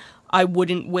technology. I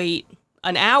wouldn't wait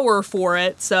an hour for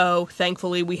it, so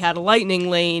thankfully we had a lightning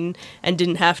lane and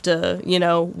didn't have to,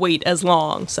 wait as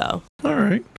long, so. All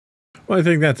right. Well, I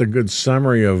think that's a good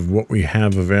summary of what we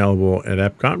have available at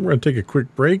Epcot. We're going to take a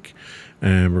quick break,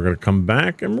 and we're going to come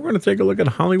back, and we're going to take a look at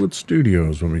Hollywood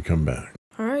Studios when we come back.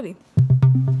 Alrighty.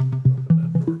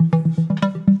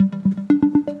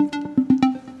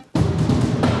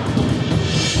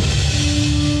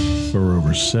 For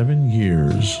over 7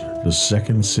 years, The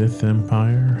Second Sith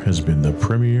Empire has been the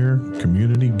premier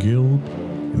community guild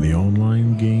in the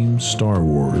online game Star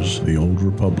Wars: The Old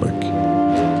Republic.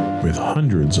 With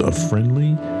hundreds of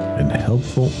friendly and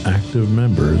helpful active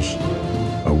members,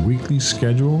 a weekly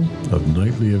schedule of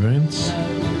nightly events,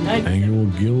 annual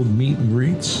guild meet and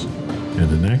greets,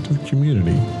 and an active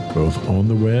community both on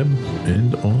the web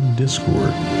and on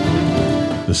Discord.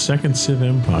 The Second Sith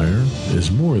Empire is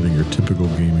more than your typical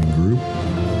gaming group.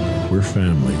 We're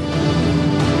family.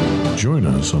 Join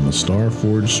us on the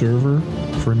Starforge server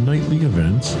for nightly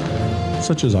events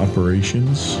such as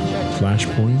operations,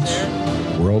 flashpoints,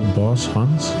 world boss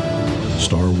hunts,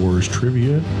 Star Wars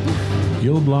trivia,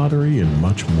 guild lottery, and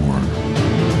much more.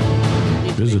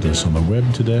 Visit us on the web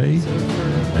today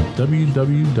at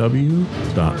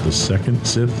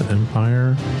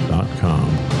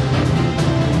www.thesecondsithempire.com.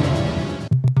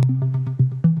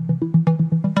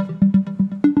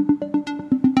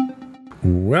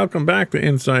 Welcome back to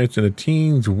Insights into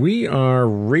Teens. We are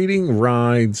rating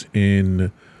rides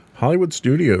in Hollywood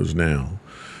Studios now.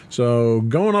 So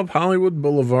going up Hollywood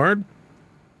Boulevard,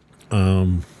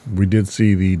 we did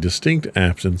see the distinct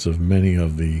absence of many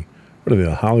of the, what are they,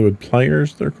 the Hollywood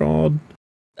Players they're called?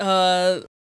 A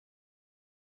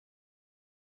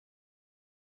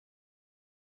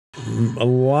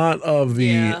lot of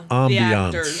the ambiance. The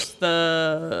actors,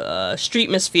 the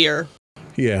streetmosphere.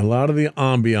 Yeah, a lot of the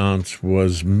ambiance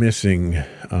was missing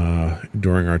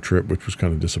during our trip, which was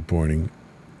kind of disappointing.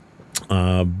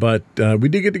 But we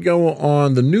did get to go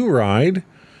on the new ride,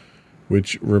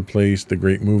 which replaced the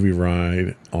great movie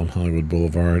ride on Hollywood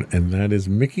Boulevard, and that is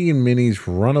Mickey and Minnie's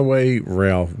Runaway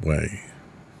Railway.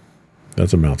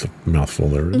 That's a mouthful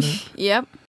there, isn't it? Yep.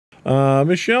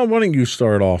 Michelle, why don't you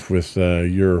start off with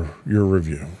your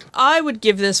review? I would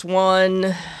give this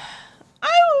one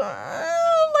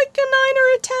like a 9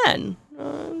 or a 10.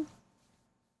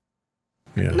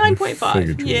 Yeah,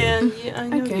 9.5. Yeah, I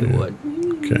know Okay. you would.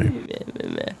 Okay.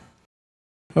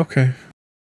 Okay.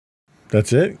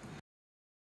 That's it?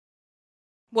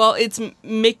 Well, it's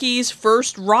Mickey's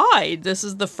first ride. This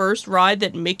is the first ride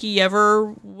that Mickey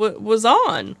ever was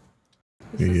on.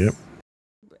 Yep.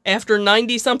 After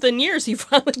 90-something years, he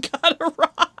finally got a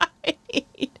ride.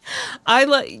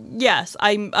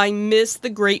 I miss the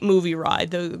Great Movie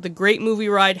Ride. The Great Movie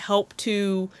Ride helped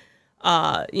to,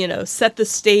 set the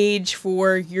stage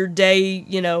for your day,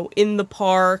 in the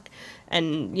park,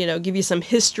 and give you some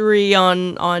history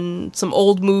on some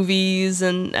old movies,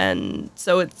 and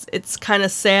so it's kind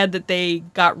of sad that they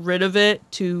got rid of it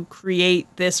to create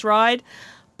this ride.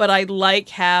 But I like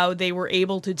how they were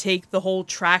able to take the whole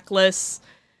trackless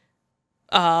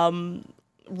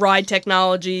ride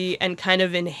technology and kind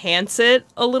of enhance it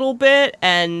a little bit,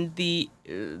 and the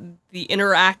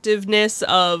interactiveness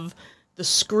of the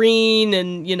screen,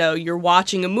 and you're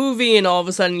watching a movie and all of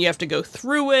a sudden you have to go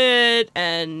through it,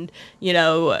 and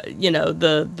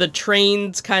the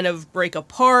trains kind of break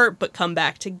apart but come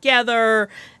back together,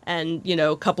 and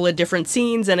a couple of different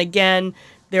scenes, and again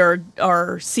there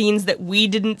are scenes that we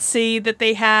didn't see that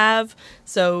they have,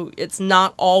 so it's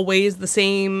not always the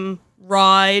same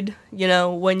ride,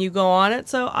 when you go on it.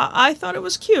 So I thought it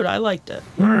was cute. I liked it.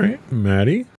 All right,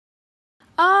 Maddie?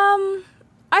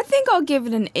 I think I'll give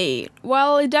it an 8.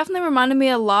 While it definitely reminded me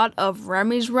a lot of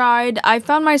Remy's ride, I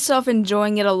found myself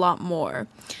enjoying it a lot more.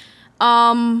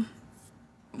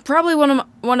 Probably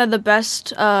one of the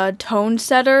best tone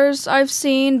setters I've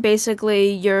seen.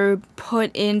 Basically, you're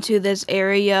put into this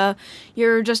area,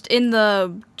 you're just in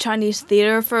the Chinese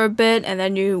theater for a bit, and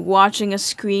then you're watching a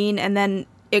screen, and then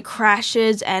it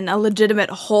crashes and a legitimate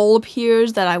hole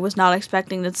appears that I was not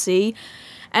expecting to see.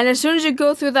 And as soon as you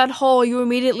go through that hole, you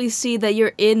immediately see that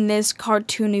you're in this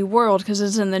cartoony world, because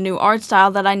it's in the new art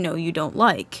style that I know you don't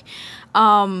like.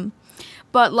 But,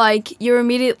 you're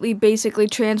immediately basically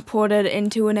transported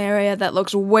into an area that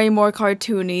looks way more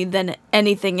cartoony than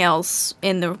anything else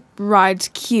in the ride's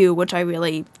queue, which I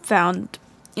really found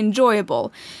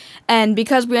enjoyable. And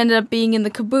because we ended up being in the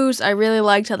caboose, I really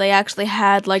liked how they actually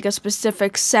had, a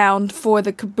specific sound for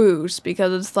the caboose,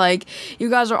 because it's you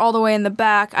guys are all the way in the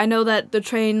back. I know that the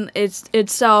train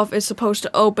itself is supposed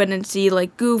to open and see,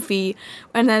 Goofy,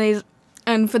 and then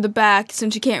and for the back,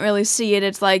 since you can't really see it,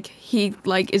 it's he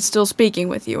is still speaking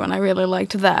with you, and I really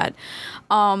liked that.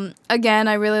 Again,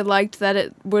 I really liked that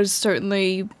it was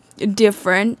certainly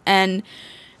different, and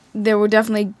there were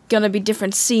definitely going to be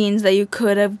different scenes that you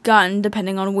could have gotten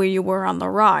depending on where you were on the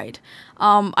ride.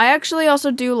 I actually also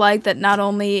do like that not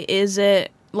only is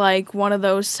it like one of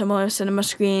those similar cinema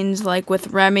screens like with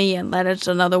Remy, and then it's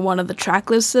another one of the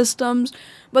trackless systems.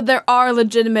 But there are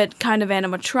legitimate kind of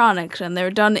animatronics, and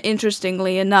they're done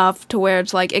interestingly enough to where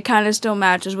it's like it kind of still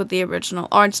matches with the original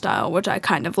art style, which I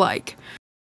kind of like.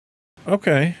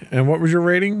 Okay, and what was your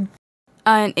rating?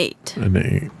 An 8. An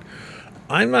 8.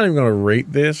 I'm not even going to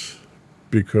rate this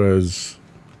because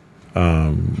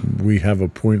we have a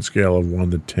point scale of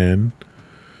 1 to 10.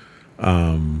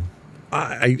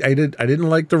 I didn't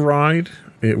like the ride.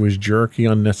 It was jerky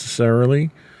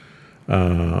unnecessarily.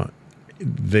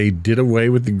 They did away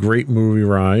with the Great Movie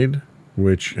Ride,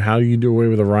 which, how do you do away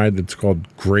with a ride that's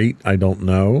called Great? I don't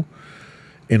know.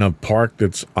 In a park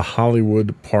that's a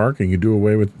Hollywood park, and you do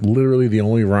away with literally the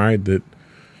only ride that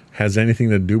has anything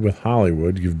to do with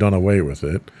Hollywood, you've done away with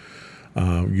it.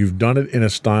 You've done it in a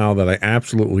style that I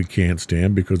absolutely can't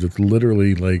stand because it's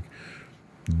literally like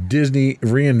Disney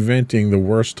reinventing the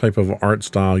worst type of art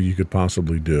style you could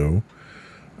possibly do.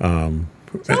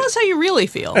 Tell us how you really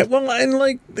feel. Well, and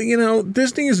like, you know,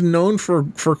 Disney is known for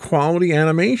quality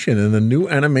animation, and the new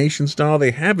animation style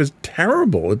they have is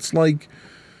terrible. It's like,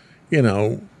 you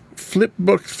know, flip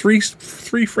book, three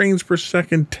frames per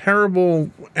second,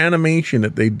 terrible animation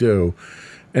that they do.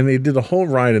 And they did a whole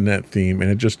ride in that theme,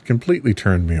 and it just completely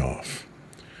turned me off.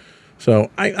 So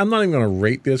I'm not even going to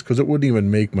rate this because it wouldn't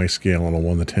even make my scale on a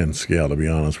 1 to 10 scale, to be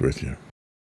honest with you.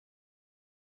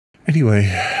 Anyway,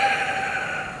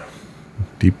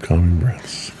 deep calming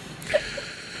breaths.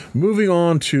 Moving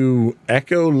on to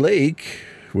Echo Lake,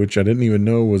 which I didn't even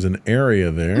know was an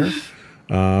area there.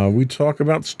 We talk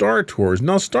about Star Tours.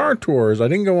 Now, Star Tours, I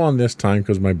didn't go on this time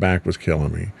because my back was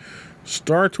killing me.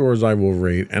 Star Tours I will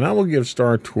rate, and I will give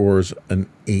Star Tours an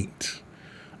 8.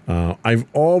 I've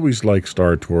always liked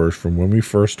Star Tours from when we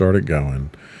first started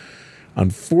going.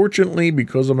 Unfortunately,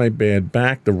 because of my bad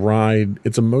back, the ride,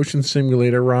 it's a motion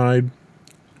simulator ride.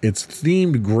 It's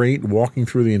themed great, walking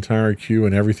through the entire queue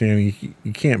and everything. I mean,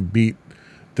 you can't beat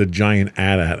the giant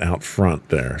AT-AT out front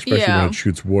there, especially when it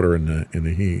shoots water in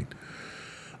the heat.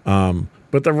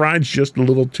 But the ride's just a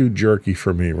little too jerky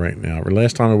for me right now.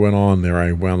 Last time I went on there,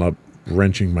 I wound up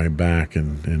wrenching my back,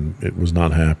 and it was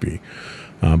not happy.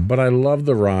 But I love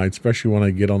the ride, especially when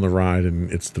I get on the ride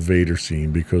and it's the Vader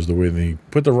scene, because the way they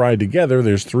put the ride together,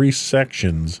 there's 3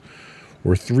 sections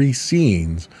or 3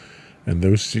 scenes, and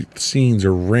those scenes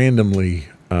are randomly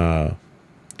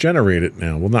generated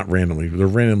now. Well, not randomly, they're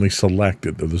randomly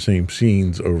selected. They're the same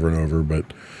scenes over and over, but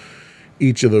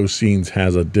each of those scenes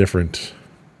has a different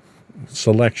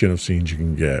selection of scenes you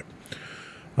can get.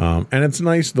 And it's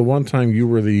nice. The one time you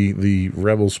were the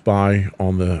rebel spy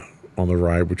on the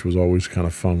ride, which was always kind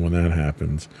of fun when that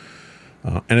happens.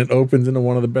 And it opens into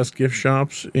one of the best gift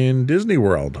shops in Disney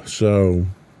World. So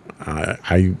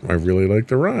I really like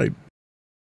the ride.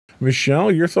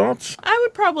 Michelle, your thoughts? I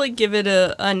would probably give it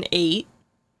an 8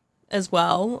 as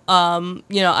well.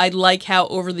 You know, I like how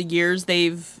over the years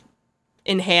they've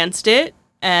enhanced it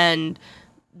and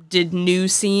did new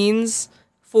scenes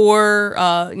for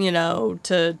you know,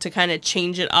 to kind of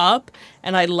change it up,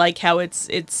 and I like how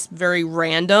it's very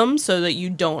random so that you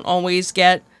don't always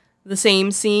get the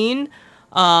same scene.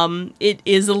 It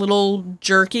is a little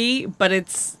jerky, but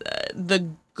it's the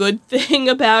good thing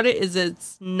about it is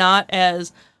it's not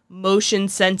as motion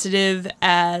sensitive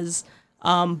as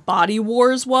Body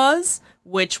Wars was,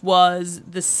 which was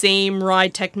the same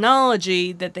ride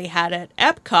technology that they had at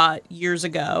Epcot years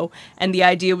ago, and the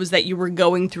idea was that you were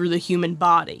going through the human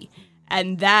body,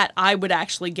 and that I would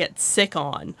actually get sick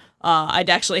on. I'd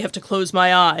actually have to close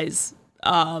my eyes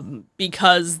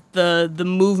because the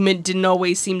movement didn't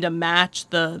always seem to match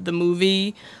the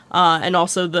movie, and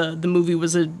also the movie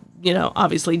was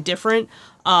obviously different.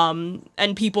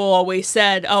 And people always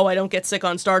said, oh, I don't get sick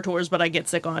on Star Tours, but I get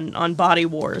sick on Body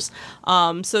Wars.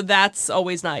 So that's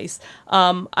always nice.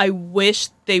 I wish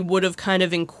they would have kind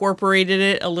of incorporated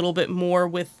it a little bit more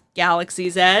with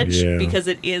Galaxy's Edge, because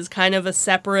it is kind of a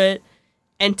separate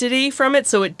entity from it,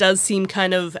 so it does seem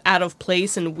kind of out of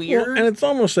place and weird. Well, and it's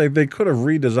almost like they could have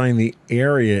redesigned the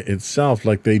area itself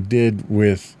like they did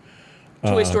with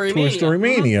Toy Story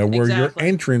Mania, where your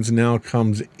entrance now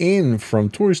comes in from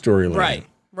Toy Story Land.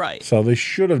 Right. So they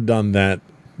should have done that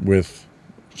with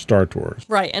Star Tours.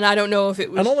 Right, and I don't know if it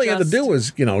was and all you had to do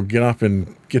was, get up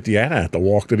and get the AT-AT to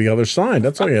walk to the other side.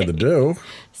 That's all you had to do.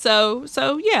 So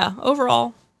yeah,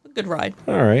 overall, a good ride.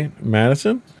 All right.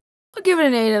 Madison? I'll give it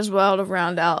an 8 as well to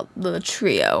round out the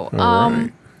trio. All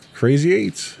right. Crazy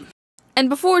 8s.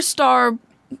 And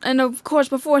of course,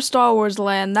 before Star Wars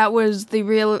Land, that was the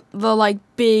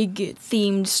big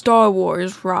themed Star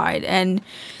Wars ride, and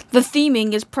the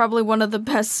theming is probably one of the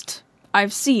best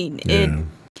I've seen. Yeah.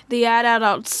 The ad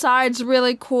outside's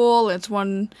really cool. It's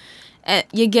one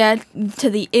you get to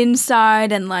the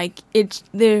inside, and like it's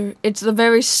a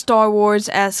very Star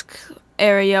Wars-esque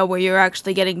area where you're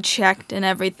actually getting checked and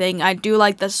everything. I do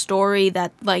like the story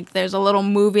that like there's a little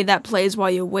movie that plays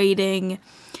while you're waiting.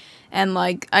 And,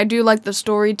 like, I do like the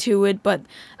story to it, but,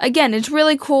 again, it's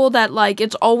really cool that, like,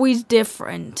 it's always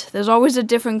different. There's always a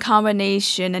different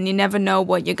combination, and you never know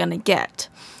what you're gonna get.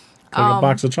 Like a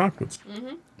box of chocolates.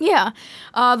 Mm-hmm. Yeah.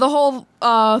 The whole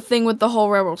thing with the whole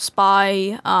Rebel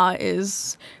Spy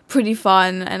is pretty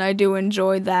fun, and I do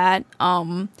enjoy that.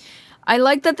 I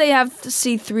like that they have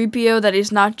C-3PO that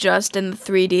is not just in the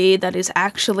 3D, that is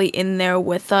actually in there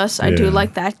with us. I do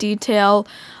like that detail.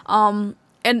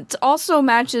 And it also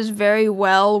matches very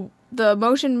well, the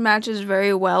motion matches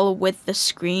very well with the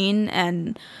screen,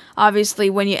 and obviously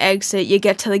when you exit, you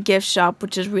get to the gift shop,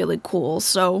 which is really cool,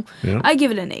 so I give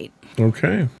it an 8.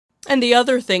 Okay. And the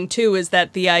other thing, too, is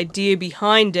that the idea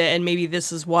behind it, and maybe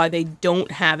this is why they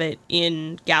don't have it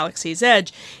in Galaxy's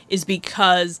Edge, is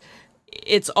because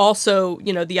it's also,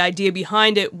 you know, the idea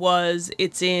behind it was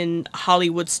it's in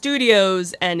Hollywood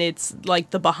Studios and it's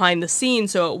like the behind the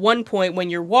scenes. So at one point when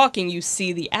you're walking, you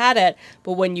see the ad,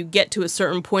 but when you get to a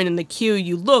certain point in the queue,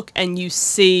 you look and you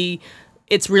see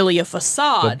it's really a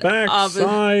facade of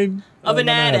an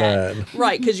ad.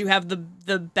 Right, because you have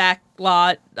the back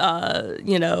lot,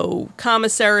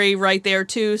 commissary right there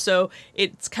too. So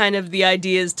it's kind of the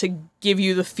idea is to give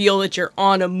you the feel that you're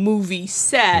on a movie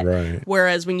set. Right.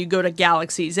 Whereas when you go to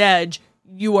Galaxy's Edge,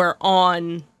 you are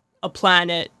on a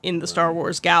planet in the Star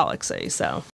Wars galaxy.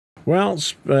 So. Well,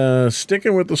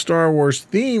 sticking with the Star Wars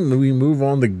theme, we move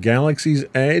on to Galaxy's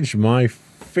Edge, my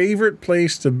favorite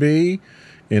place to be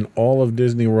in all of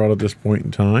Disney World at this point in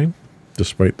time,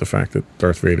 despite the fact that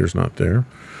Darth Vader's not there.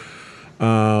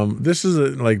 This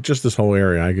is just this whole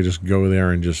area. I could just go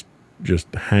there and just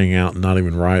hang out and not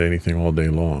even ride anything all day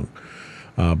long.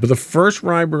 But the first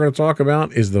ride we're going to talk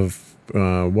about is the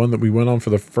one that we went on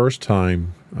for the first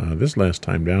time this last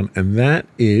time down, and that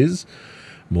is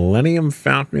Millennium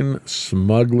Falcon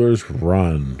Smuggler's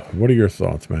Run. What are your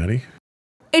thoughts, Maddie?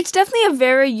 It's definitely a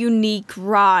very unique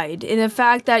ride in the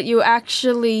fact that you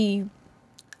actually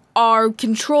are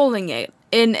controlling it.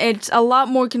 And it's a lot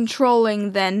more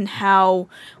controlling than how,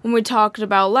 when we talked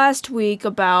about last week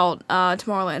about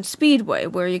Tomorrowland Speedway,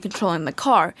 where you're controlling the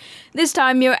car. This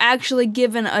time you're actually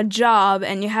given a job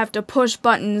and you have to push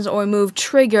buttons or move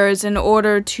triggers in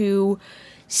order to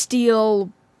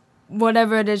steal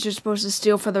whatever it is you're supposed to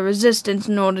steal for the Resistance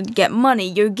in order to get money.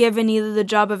 You're given either the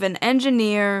job of an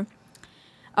engineer,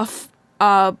 a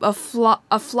flyer,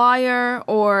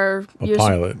 or a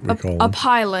pilot. We call them. A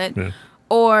pilot. Yeah.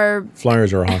 Or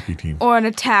Flyers are a hockey team. Or an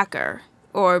attacker.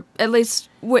 Or at least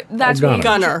that's a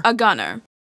gunner. A gunner.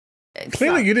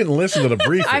 Clearly you didn't listen to the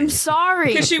briefing. I'm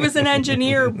sorry. Because she was an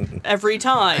engineer every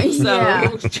time. So.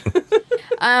 Yeah.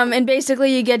 And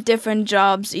basically you get different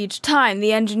jobs each time.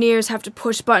 The engineers have to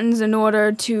push buttons in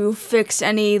order to fix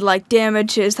any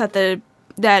damages that the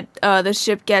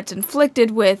ship gets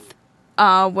inflicted with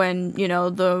when,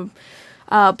 the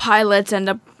pilots end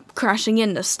up crashing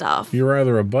into stuff. You're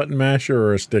either a button masher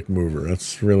or a stick mover.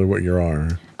 That's really what you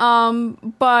are.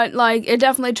 But it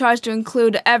definitely tries to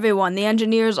include everyone. The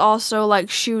engineers also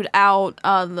shoot out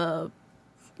the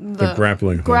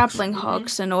grappling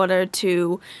hooks in order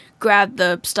to grab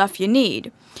the stuff you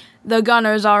need. The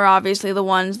gunners are obviously the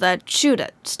ones that shoot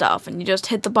at stuff, and you just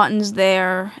hit the buttons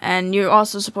there, and you're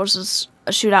also supposed to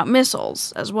shoot out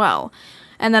missiles as well.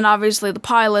 And then obviously the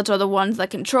pilots are the ones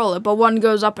that control it, but one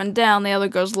goes up and down, the other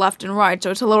goes left and right, so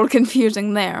it's a little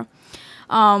confusing there.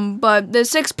 But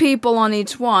there's 6 people on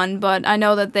each one, but I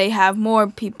know that they have more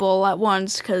people at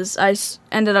once, because I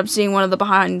ended up seeing one of the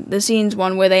behind-the-scenes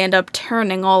one where they end up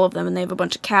turning all of them, and they have a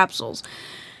bunch of capsules.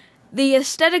 The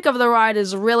aesthetic of the ride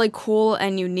is really cool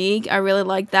and unique. I really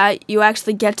like that. You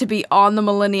actually get to be on the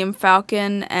Millennium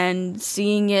Falcon, and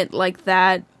seeing it like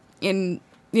that in,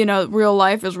 real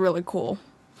life is really cool.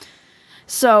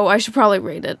 So I should probably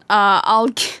rate it. I'll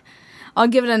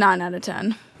give it a 9 out of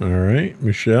 10. All right,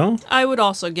 Michelle? I would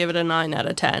also give it a 9 out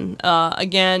of 10.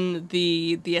 Again,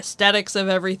 the aesthetics of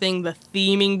everything, the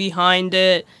theming behind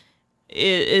it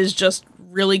is just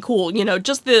really cool.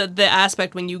 Just the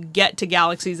aspect when you get to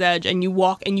Galaxy's Edge and you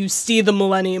walk and you see the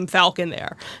Millennium Falcon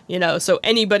there. So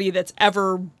anybody that's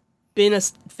ever been a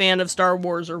fan of Star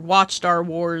Wars or watched Star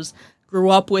Wars, grew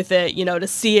up with it, to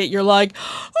see it, you're like,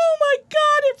 oh my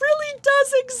god, it really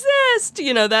does exist.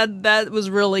 That was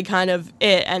really kind of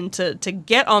it. And to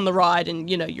get on the ride and,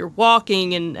 you're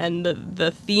walking and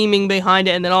the theming behind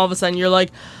it, and then all of a sudden you're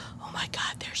like, oh my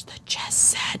god, there's the chess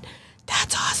set.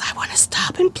 that's awesome. I want to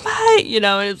stop and play, you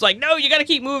know, and it's like, no, you got to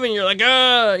keep moving. You're like,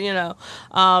 you know.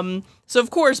 So, of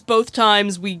course, both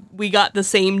times we got the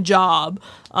same job,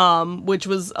 which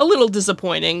was a little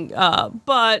disappointing.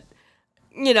 But,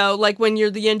 you know, like when you're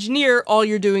the engineer, all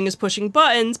you're doing is pushing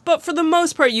buttons. But for the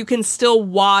most part, you can still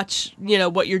watch, you know,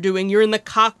 what you're doing. You're in the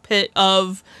cockpit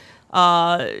of,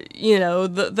 you know,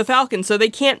 the Falcon. So they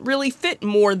can't really fit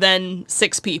more than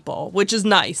 6 people, which is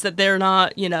nice that they're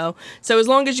not, you know. So as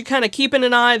long as you kind of keeping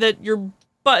an eye that your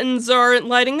buttons aren't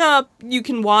lighting up, you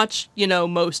can watch, you know,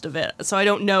 most of it. So I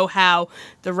don't know how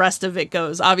the rest of it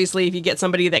goes. Obviously, if you get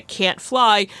somebody that can't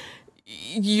fly,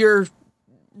 your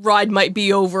ride might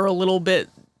be over a little bit,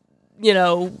 you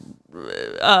know,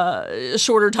 a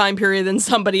shorter time period than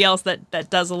somebody else that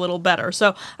does a little better.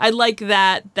 So I like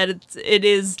that it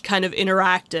is kind of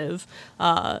interactive,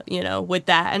 you know, with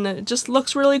that, and it just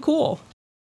looks really cool.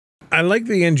 I like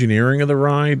the engineering of the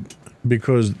ride,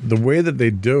 because the way that they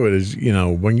do it is, you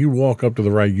know, when you walk up to the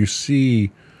ride, you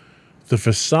see the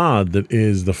facade that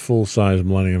is the full-size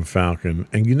Millennium Falcon,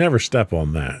 and you never step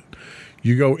on that.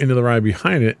 You go into the ride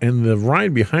behind it, and the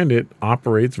ride behind it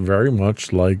operates very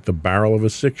much like the barrel of a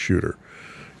 6-shooter.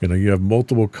 You know, you have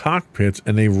multiple cockpits,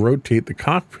 and they rotate the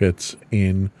cockpits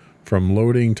in from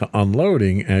loading to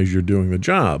unloading as you're doing the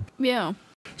job. Yeah.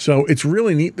 So it's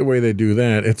really neat the way they do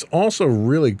that. It's also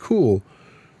really cool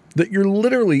that you're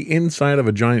literally inside of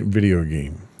a giant video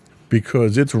game,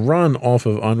 because it's run off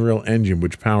of Unreal Engine,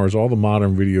 which powers all the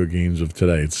modern video games of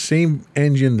today. It's the same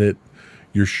engine that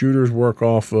your shooters work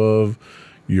off of,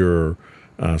 your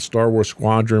Star Wars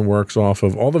Squadron works off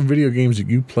of. All the video games that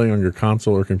you play on your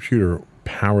console or computer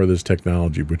power this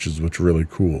technology, which is what's really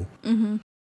cool.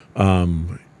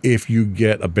 Mm-hmm. If you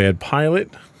get a bad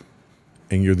pilot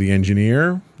and you're the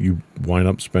engineer, you wind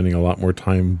up spending a lot more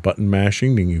time button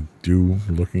mashing than you do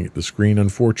looking at the screen,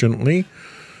 unfortunately.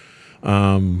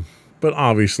 But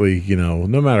obviously, you know,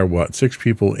 no matter what, 6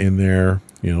 people in there,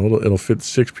 you know, it'll fit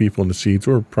 6 people in the seats,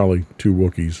 or probably 2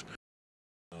 Wookiees.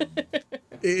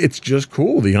 It's just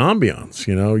cool, the ambiance,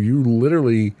 you know. You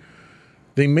literally,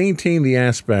 they maintain the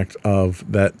aspect of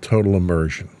that total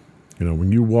immersion. You know,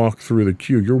 when you walk through the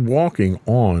queue, you're walking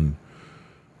on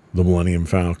the Millennium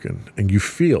Falcon, and you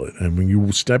feel it. And when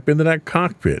you step into that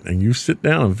cockpit and you sit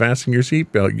down and fasten your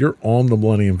seatbelt, you're on the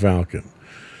Millennium Falcon.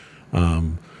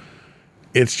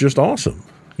 It's just awesome.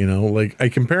 You know, like I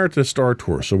compare it to Star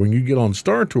Tours. So when you get on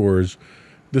Star Tours,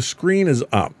 the screen is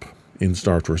up in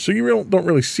Star Tours. So you don't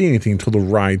really see anything until the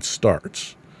ride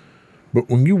starts. But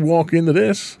when you walk into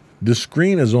this, the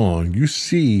screen is on. You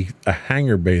see a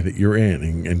hangar bay that you're in,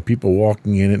 and people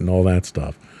walking in it and all that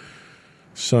stuff.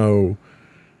 So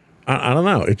I don't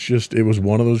know. It was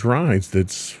one of those rides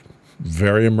that's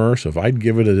very immersive. I'd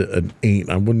give it an 8.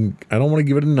 I don't want to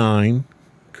give it a 9,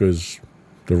 because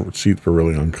the seats were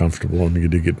really uncomfortable and you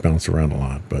did get bounced around a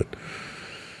lot, but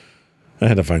I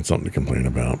had to find something to complain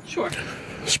about. Sure.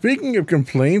 Speaking of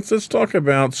complaints, let's talk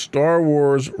about Star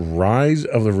Wars Rise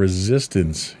of the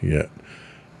Resistance yet.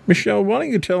 Michelle, why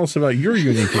don't you tell us about your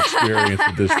unique experience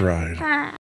with this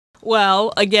ride?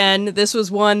 Well, again, this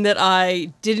was one that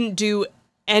I didn't do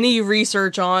any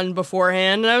research on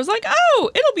beforehand, and I was like,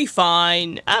 oh, it'll be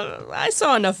fine. I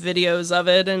saw enough videos of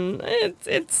it, and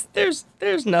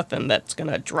there's nothing that's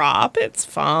gonna drop. It's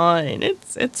fine.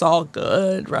 It's all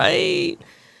good, right?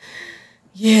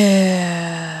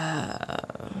 Yeah,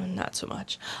 not so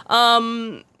much.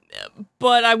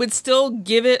 But I would still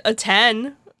give it a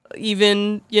 10.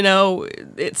 Even, you know,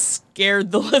 it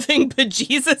scared the living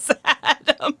bejesus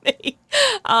out of me.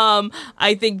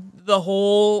 I think the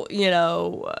whole, you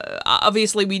know,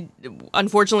 obviously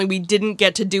unfortunately we didn't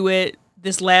get to do it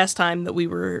this last time that we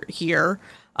were here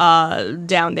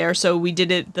down there. So we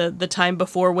did it the time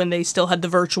before when they still had the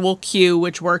virtual queue,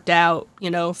 which worked out, you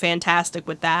know, fantastic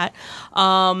with that.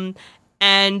 And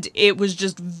it was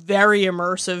just very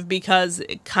immersive, because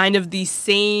kind of the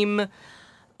same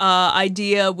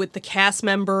idea with the cast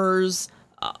members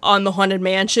on the Haunted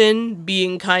Mansion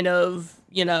being kind of,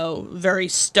 you know, very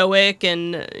stoic,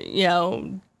 and, you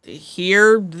know,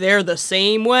 here they're the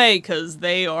same way because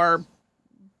they are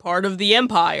part of the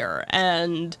Empire,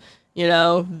 and, you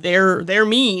know, they're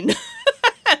mean.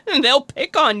 And they'll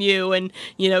pick on you, and,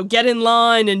 you know, get in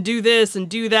line and do this and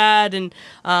do that, and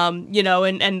you know,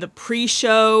 and the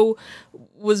pre-show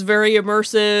was very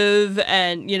immersive,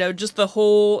 and, you know, just the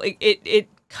whole it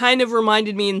kind of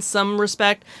reminded me in some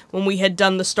respect when we had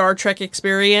done the Star Trek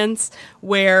experience,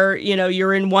 where, you know,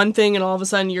 you're in one thing and all of a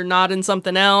sudden you're not in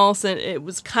something else, and it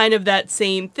was kind of that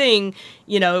same thing.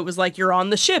 You know, it was like you're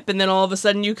on the ship, and then all of a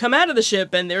sudden you come out of the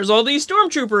ship and there's all these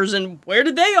stormtroopers, and where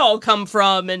did they all come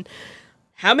from, and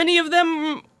how many of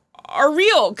them are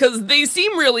real because they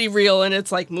seem really real, and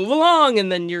it's like move along,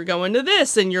 and then you're going to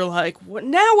this, and you're like, what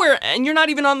now? And you're not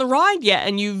even on the ride yet,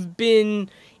 and you've been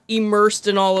immersed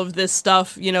in all of this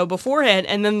stuff, beforehand,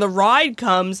 and then the ride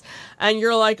comes, and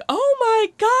you're like, oh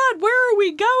my god, where are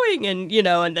we going? And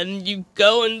and then you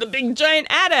go in the big giant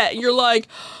AT-AT, and you're like,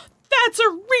 that's a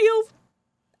real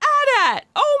AT-AT!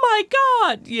 Oh my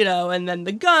god! And then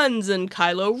the guns and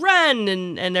Kylo Ren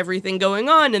and everything going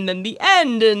on, and then the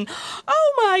end, and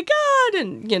oh my god!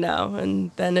 And,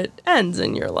 and then it ends,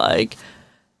 and you're like,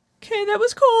 okay, that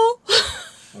was cool.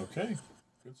 Okay.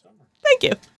 Good summer. Thank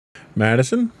you.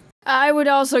 Madison? I would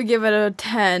also give it a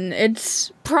 10.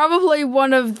 It's probably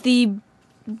one of the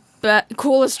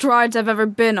coolest rides I've ever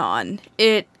been on.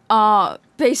 It,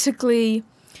 basically,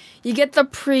 you get the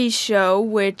pre-show,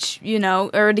 which,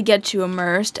 already gets you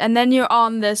immersed, and then you're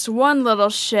on this one little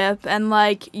ship, and,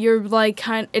 you're,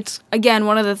 it's, again,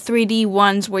 one of the 3D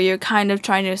ones where you're kind of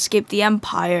trying to escape the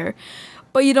Empire,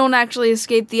 but you don't actually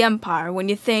escape the Empire. When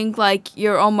you think,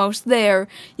 you're almost there,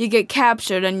 you get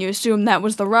captured, and you assume that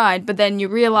was the ride, but then you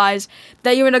realize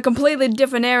that you're in a completely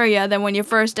different area than when you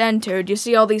first entered. You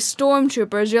see all these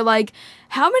stormtroopers, you're like,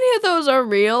 how many of those are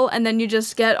real? And then you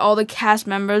just get all the cast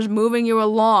members moving you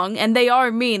along, and they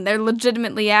are mean, they're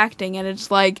legitimately acting, and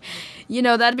it's like,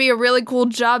 that'd be a really cool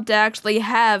job to actually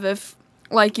have if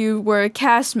you were a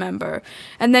cast member.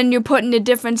 And then you're put into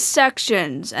different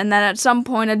sections, and then at some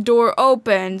point a door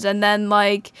opens, and then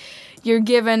you're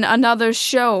given another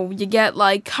show. You get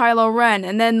Kylo Ren,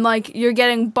 and then you're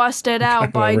getting busted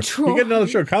out by trolls. You get another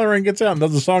show. Kylo Ren gets out and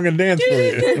does a song and dance for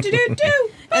you.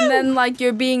 And then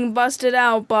you're being busted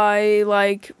out by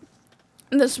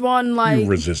this one You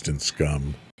resistant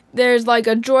scum. There's a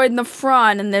droid in the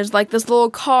front, and there's this little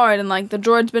card, and the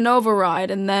droid's been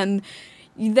override, and then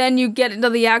you get into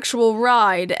the actual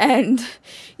ride, and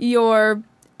you're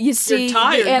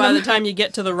tired by the time you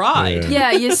get to the ride.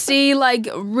 Yeah, you see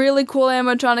really cool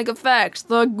animatronic effects.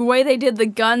 The way they did the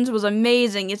guns was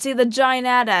amazing. You see the giant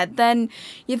AT-AT, then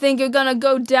you think you're gonna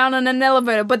go down in an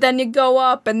elevator, but then you go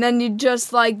up, and then you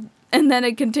just and then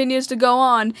it continues to go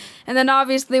on. And then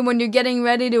obviously when you're getting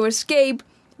ready to escape,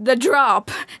 the drop.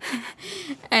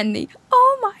 And the,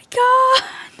 oh my god.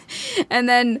 And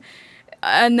then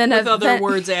with other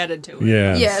words added to it.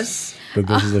 Yes. But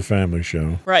this is a family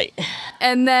show. Right.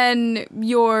 And then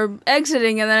you're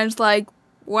exiting, and then it's like,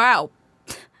 wow,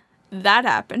 that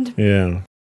happened. Yeah.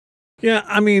 Yeah,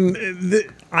 I mean,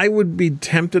 I would be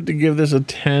tempted to give this a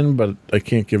 10, but I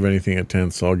can't give anything a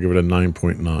 10, so I'll give it a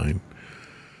 9.9.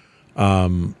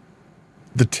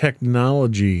 The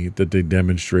technology that they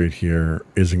demonstrate here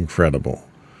is incredible.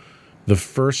 The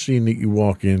first scene that you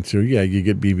walk into, yeah, you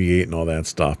get BB-8 and all that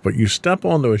stuff, but you step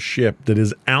onto a ship that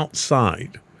is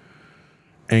outside,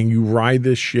 and you ride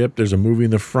this ship. There's a movie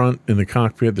in the front, in the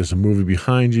cockpit. There's a movie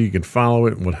behind you. You can follow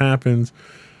it and what happens.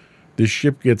 This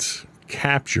ship gets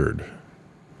captured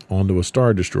onto a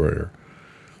Star Destroyer.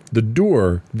 The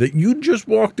door that you just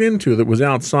walked into that was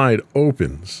outside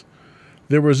opens.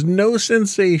 There was no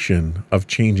sensation of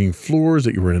changing floors,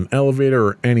 that you were in an elevator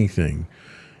or anything.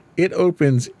 It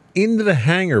opens into the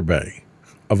hangar bay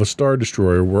of a Star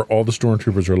Destroyer where all the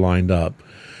stormtroopers are lined up,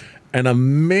 and a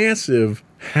massive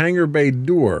hangar bay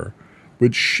door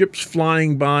with ships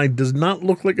flying by does not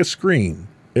look like a screen.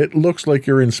 It looks like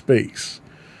you're in space.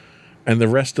 And the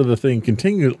rest of the thing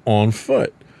continues on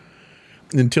foot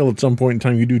until at some point in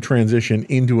time you do transition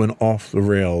into an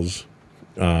off-the-rails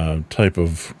type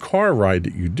of car ride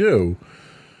that you do.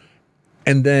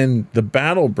 And then the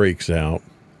battle breaks out,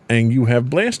 and you have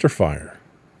blaster fire.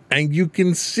 And you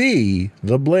can see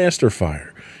the blaster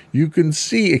fire. You can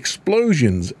see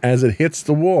explosions as it hits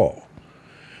the wall.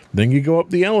 Then you go up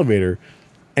the elevator,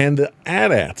 and the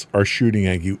AT-ATs are shooting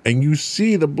at you, and you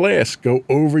see the blast go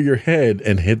over your head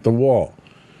and hit the wall.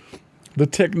 The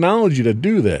technology to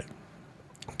do that,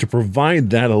 to provide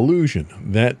that illusion,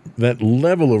 that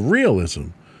level of realism,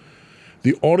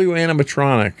 the audio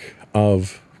animatronic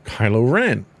of Kylo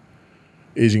Ren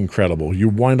is incredible. You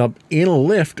wind up in a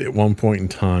lift at one point in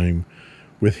time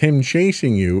with him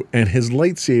chasing you, and his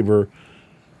lightsaber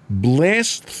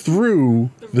blasts through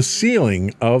the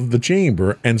ceiling of the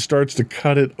chamber and starts to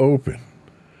cut it open.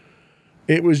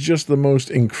 It was just the most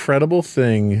incredible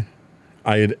thing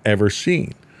I had ever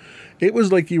seen. It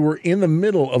was like you were in the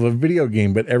middle of a video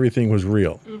game, but everything was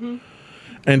real. Mm-hmm.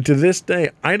 And to this day,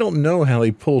 I don't know how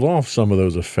they pulled off some of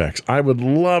those effects. I would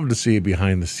love to see it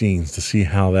behind the scenes to see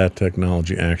how that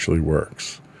technology actually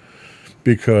works,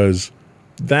 because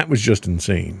that was just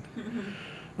insane.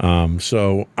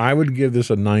 So I would give this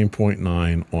a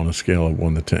 9.9 on a scale of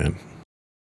 1 to 10.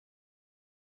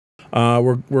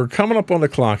 We're coming up on the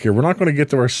clock here. We're not going to get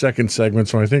to our second segment,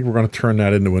 so I think we're going to turn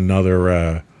that into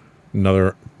another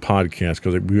podcast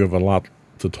because we have a lot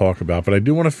to talk about. But I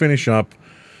do want to finish up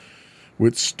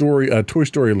with Toy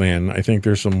Story Land. I think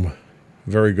there's some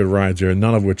very good rides there,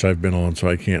 none of which I've been on, so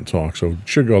I can't talk. So it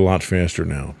should go a lot faster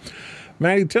now.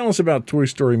 Maddie, tell us about Toy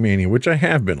Story Mania, which I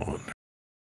have been on.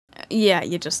 Yeah,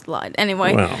 you just lied.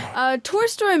 Anyway, Wow. Toy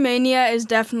Story Mania is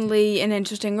definitely an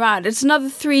interesting ride. It's another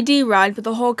 3D ride, but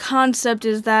the whole concept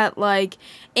is that, like,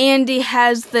 Andy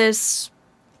has this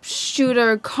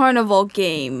shooter carnival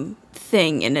game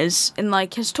thing in his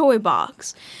toy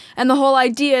box. And the whole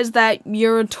idea is that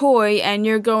you're a toy and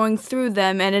you're going through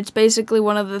them, and it's basically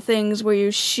one of the things where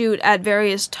you shoot at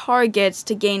various targets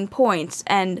to gain points.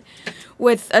 And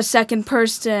with a second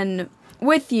person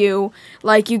with you,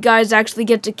 like, you guys actually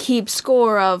get to keep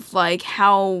score of, like,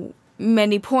 how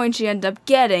many points you end up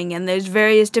getting, and there's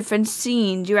various different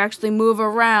scenes. You actually move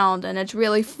around, and it's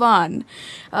really fun.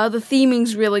 The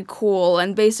theming's really cool,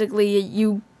 and basically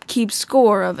you keep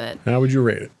score of it. How would you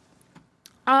rate it?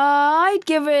 I'd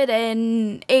give it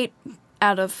an 8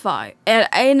 out of 5.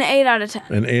 An 8 out of 10.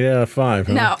 An 8 out of 5,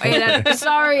 huh? No, 8 out of...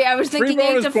 Sorry, I was thinking 8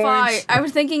 bonus to points. 5. I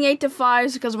was thinking 8 to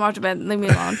 5 because I'm watching bed. Leave me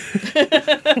alone.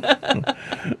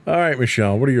 All right,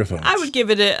 Michelle, what are your thoughts? I would give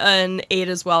it an 8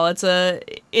 as well. It's a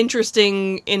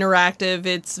interesting, interactive.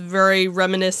 It's very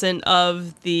reminiscent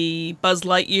of the Buzz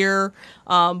Lightyear,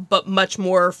 but much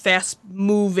more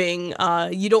fast-moving.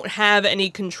 You don't have any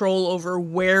control over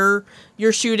where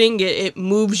you're shooting. It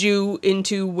moves you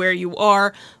into where you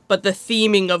are, but the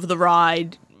theming of the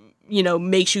ride,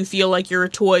 makes you feel like you're a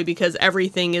toy because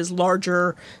everything is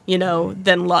larger,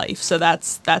 than life. So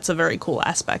that's a very cool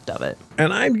aspect of it.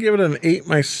 And I'd give it an 8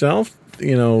 myself.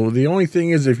 The only thing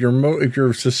is if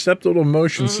you're susceptible to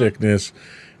motion sickness,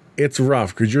 it's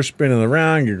rough because you're spinning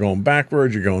around, you're going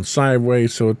backwards, you're going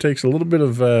sideways. So it takes a little bit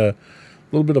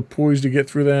of poise to get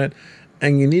through that.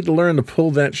 And you need to learn to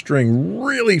pull that string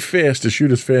really fast to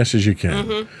shoot as fast as you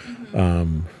can.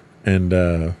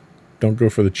 Don't go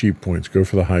for the cheap points. Go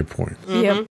for the high points.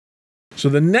 Yep. So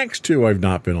the next two I've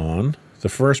not been on. The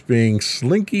first being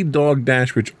Slinky Dog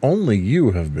Dash, which only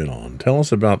you have been on. Tell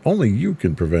us about only you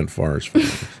can prevent forest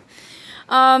fires.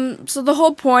 So the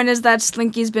whole point is that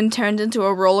Slinky's been turned into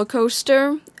a roller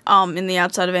coaster in the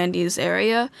outside of Andy's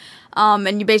area.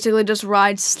 And you basically just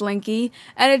ride Slinky.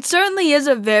 And it certainly is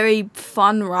a very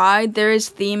fun ride. There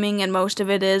is theming and most of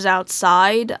it is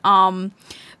outside.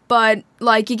 But,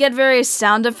 like, you get various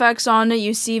sound effects on it,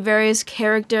 you see various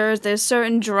characters, there's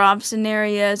certain drops in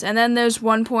areas, and then there's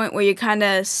one point where you kind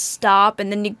of stop,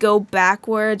 and then you go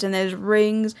backwards, and there's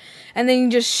rings, and then you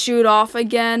just shoot off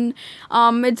again.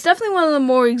 It's definitely one of the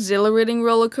more exhilarating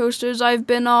roller coasters I've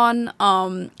been on,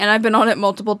 and I've been on it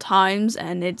multiple times,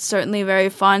 and it's certainly very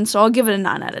fun, so I'll give it a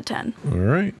 9 out of 10. All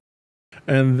right.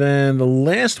 And then the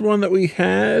last one that we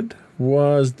had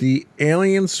was the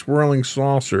Alien Swirling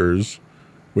Saucers,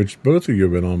 which both of you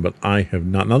have been on, but I have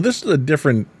not. Now, this is a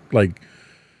different,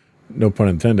 no pun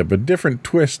intended, but different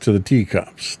twist to the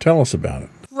teacups. Tell us about it.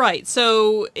 Right.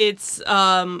 So it's,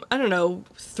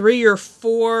 3 or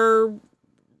 4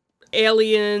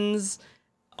 aliens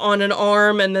on an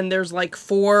arm, and then there's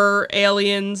 4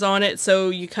 aliens on it. So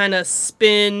you kind of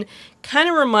spin. Kind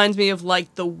of reminds me of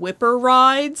the Whipper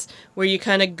rides, where you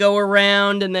kind of go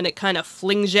around and then it kind of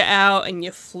flings you out and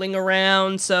you fling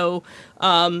around. So,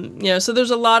 so there's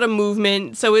a lot of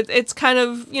movement. So it's kind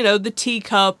of, the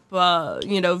teacup,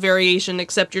 variation,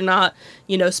 except you're not,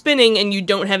 spinning and you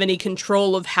don't have any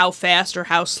control of how fast or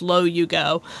how slow you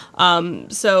go.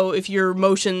 So if you're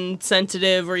motion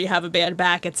sensitive or you have a bad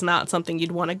back, it's not something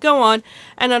you'd want to go on.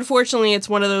 And unfortunately, it's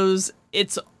one of those,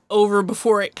 it's over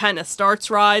before it kind of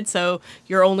starts ride, so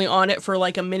you're only on it for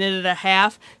a minute and a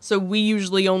half. So we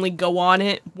usually only go on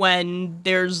it when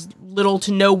there's little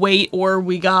to no wait or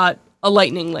we got a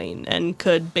lightning lane and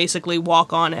could basically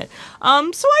walk on it. So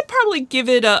I'd probably give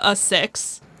it a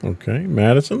 6. Okay,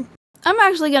 Madison? I'm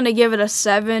actually going to give it a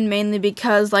 7, mainly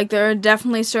because, there are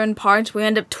definitely certain parts we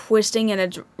end up twisting and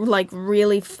it's,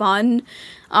 really fun.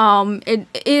 It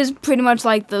is pretty much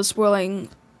like the swirling,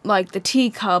 the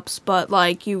teacups,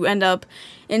 but, you end up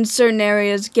in certain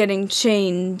areas getting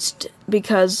changed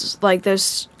because,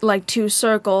 there's, 2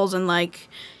 circles and,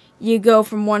 you go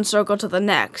from one circle to the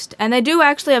next. And they do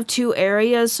actually have 2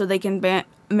 areas so they can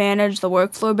manage the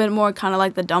workflow a bit more, kind of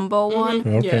like the Dumbo one.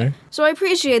 Okay. Yeah. So I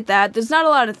appreciate that. There's not a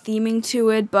lot of theming to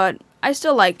it, but I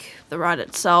still like the ride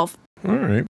itself. All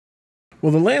right.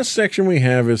 Well, the last section we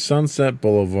have is Sunset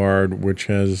Boulevard, which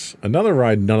has another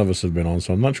ride none of us have been on,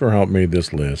 so I'm not sure how it made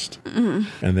this list. And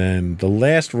then the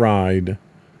last ride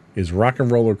is Rock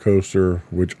and Roller Coaster,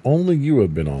 which only you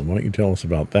have been on. Why don't you tell us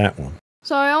about that one?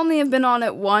 So I only have been on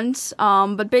it once,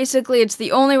 but basically it's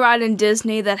the only ride in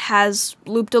Disney that has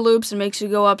loop-de-loops and makes you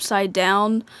go upside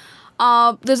down.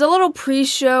 There's a little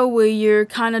pre-show where you're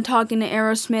kind of talking to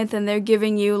Aerosmith and they're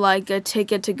giving you like a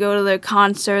ticket to go to their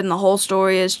concert, and the whole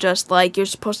story is just like you're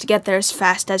supposed to get there as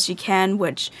fast as you can,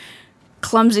 which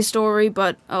clumsy story,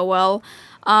 but oh well.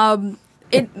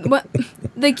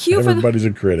 The queue Everybody's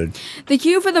a critic. The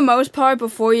queue for the most part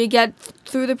before you get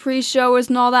through the pre-show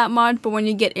isn't all that much, but when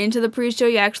you get into the pre-show,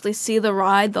 you actually see the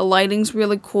ride. The lighting's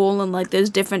really cool, and like there's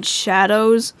different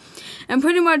shadows, and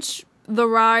pretty much the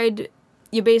ride.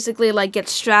 You basically, like, get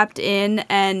strapped in,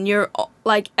 and you're,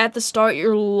 like, at the start,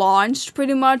 you're launched,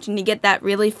 pretty much, and you get that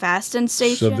really fast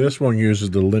sensation. So this one uses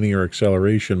the linear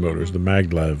acceleration motors, the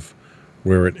maglev,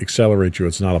 where it accelerates you.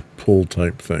 It's not a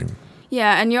pull-type thing.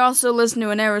 Yeah, and you're also listening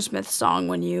to an Aerosmith song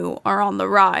when you are on the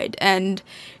ride, and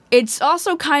it's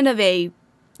also kind of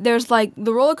there's, like,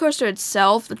 the roller coaster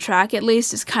itself, the track at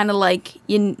least, is kind of, like,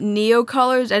 in neo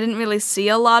colors. I didn't really see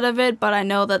a lot of it, but I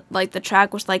know that, like, the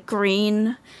track was, like,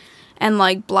 green and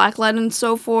like black light and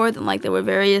so forth, and like there were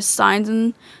various signs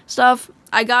and stuff.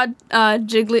 I got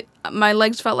jiggly, my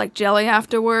legs felt like jelly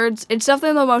afterwards. It's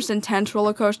definitely the most intense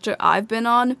roller coaster I've been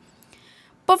on,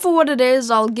 but for what it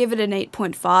is, I'll give it an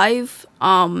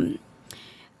 8.5.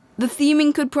 The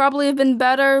theming could probably have been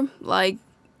better. Like,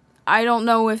 I don't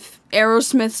know if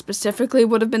Aerosmith specifically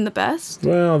would have been the best.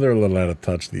 Well, they're a little out of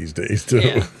touch these days,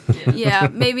 too. Yeah,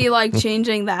 maybe, like,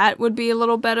 changing that would be a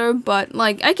little better, but,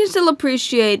 like, I can still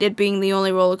appreciate it being the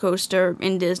only roller coaster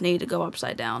in Disney to go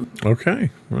upside down. Okay.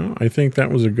 Well, I think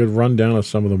that was a good rundown of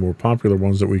some of the more popular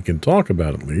ones that we can talk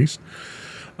about, at least.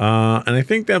 And I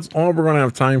think that's all we're going to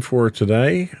have time for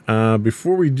today.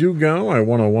 Before we do go, I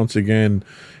want to once again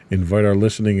invite our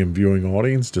listening and viewing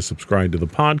audience to subscribe to the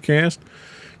podcast.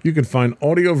 You can find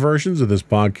audio versions of this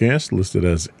podcast listed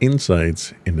as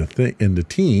Insights into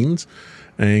Teens,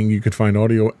 and you can find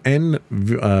audio and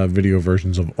video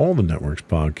versions of all the network's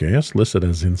podcasts listed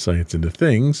as Insights into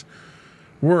Things.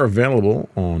 We're available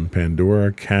on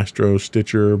Pandora, Castro,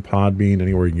 Stitcher, Podbean,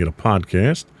 anywhere you can get a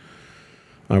podcast.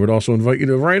 I would also invite you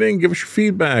to write in, give us your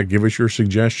feedback, give us your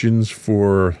suggestions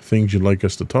for things you'd like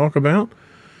us to talk about.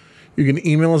 You can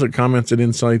email us at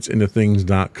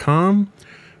comments@insightsintothings.com.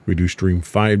 We do stream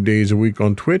 5 days a week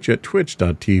on Twitch at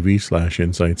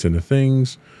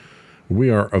twitch.tv/insightsintothings. We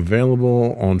are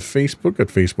available on Facebook at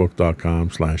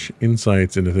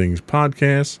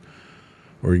facebook.com/insightsintothingspodcasts.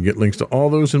 Or you can get links to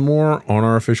all those and more on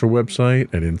our official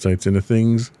website at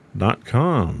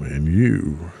insightsintothings.com.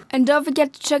 And don't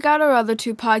forget to check out our other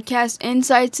two podcasts,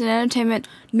 Insights and Entertainment,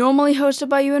 normally hosted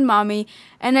by you and Mommy,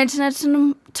 and Internet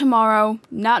Tomorrow,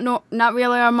 not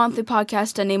really our monthly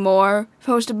podcast anymore,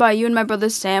 hosted by you and my brother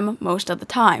Sam most of the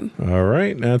time. All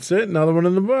right, that's it. Another one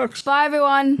in the books. Bye,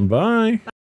 everyone. Bye.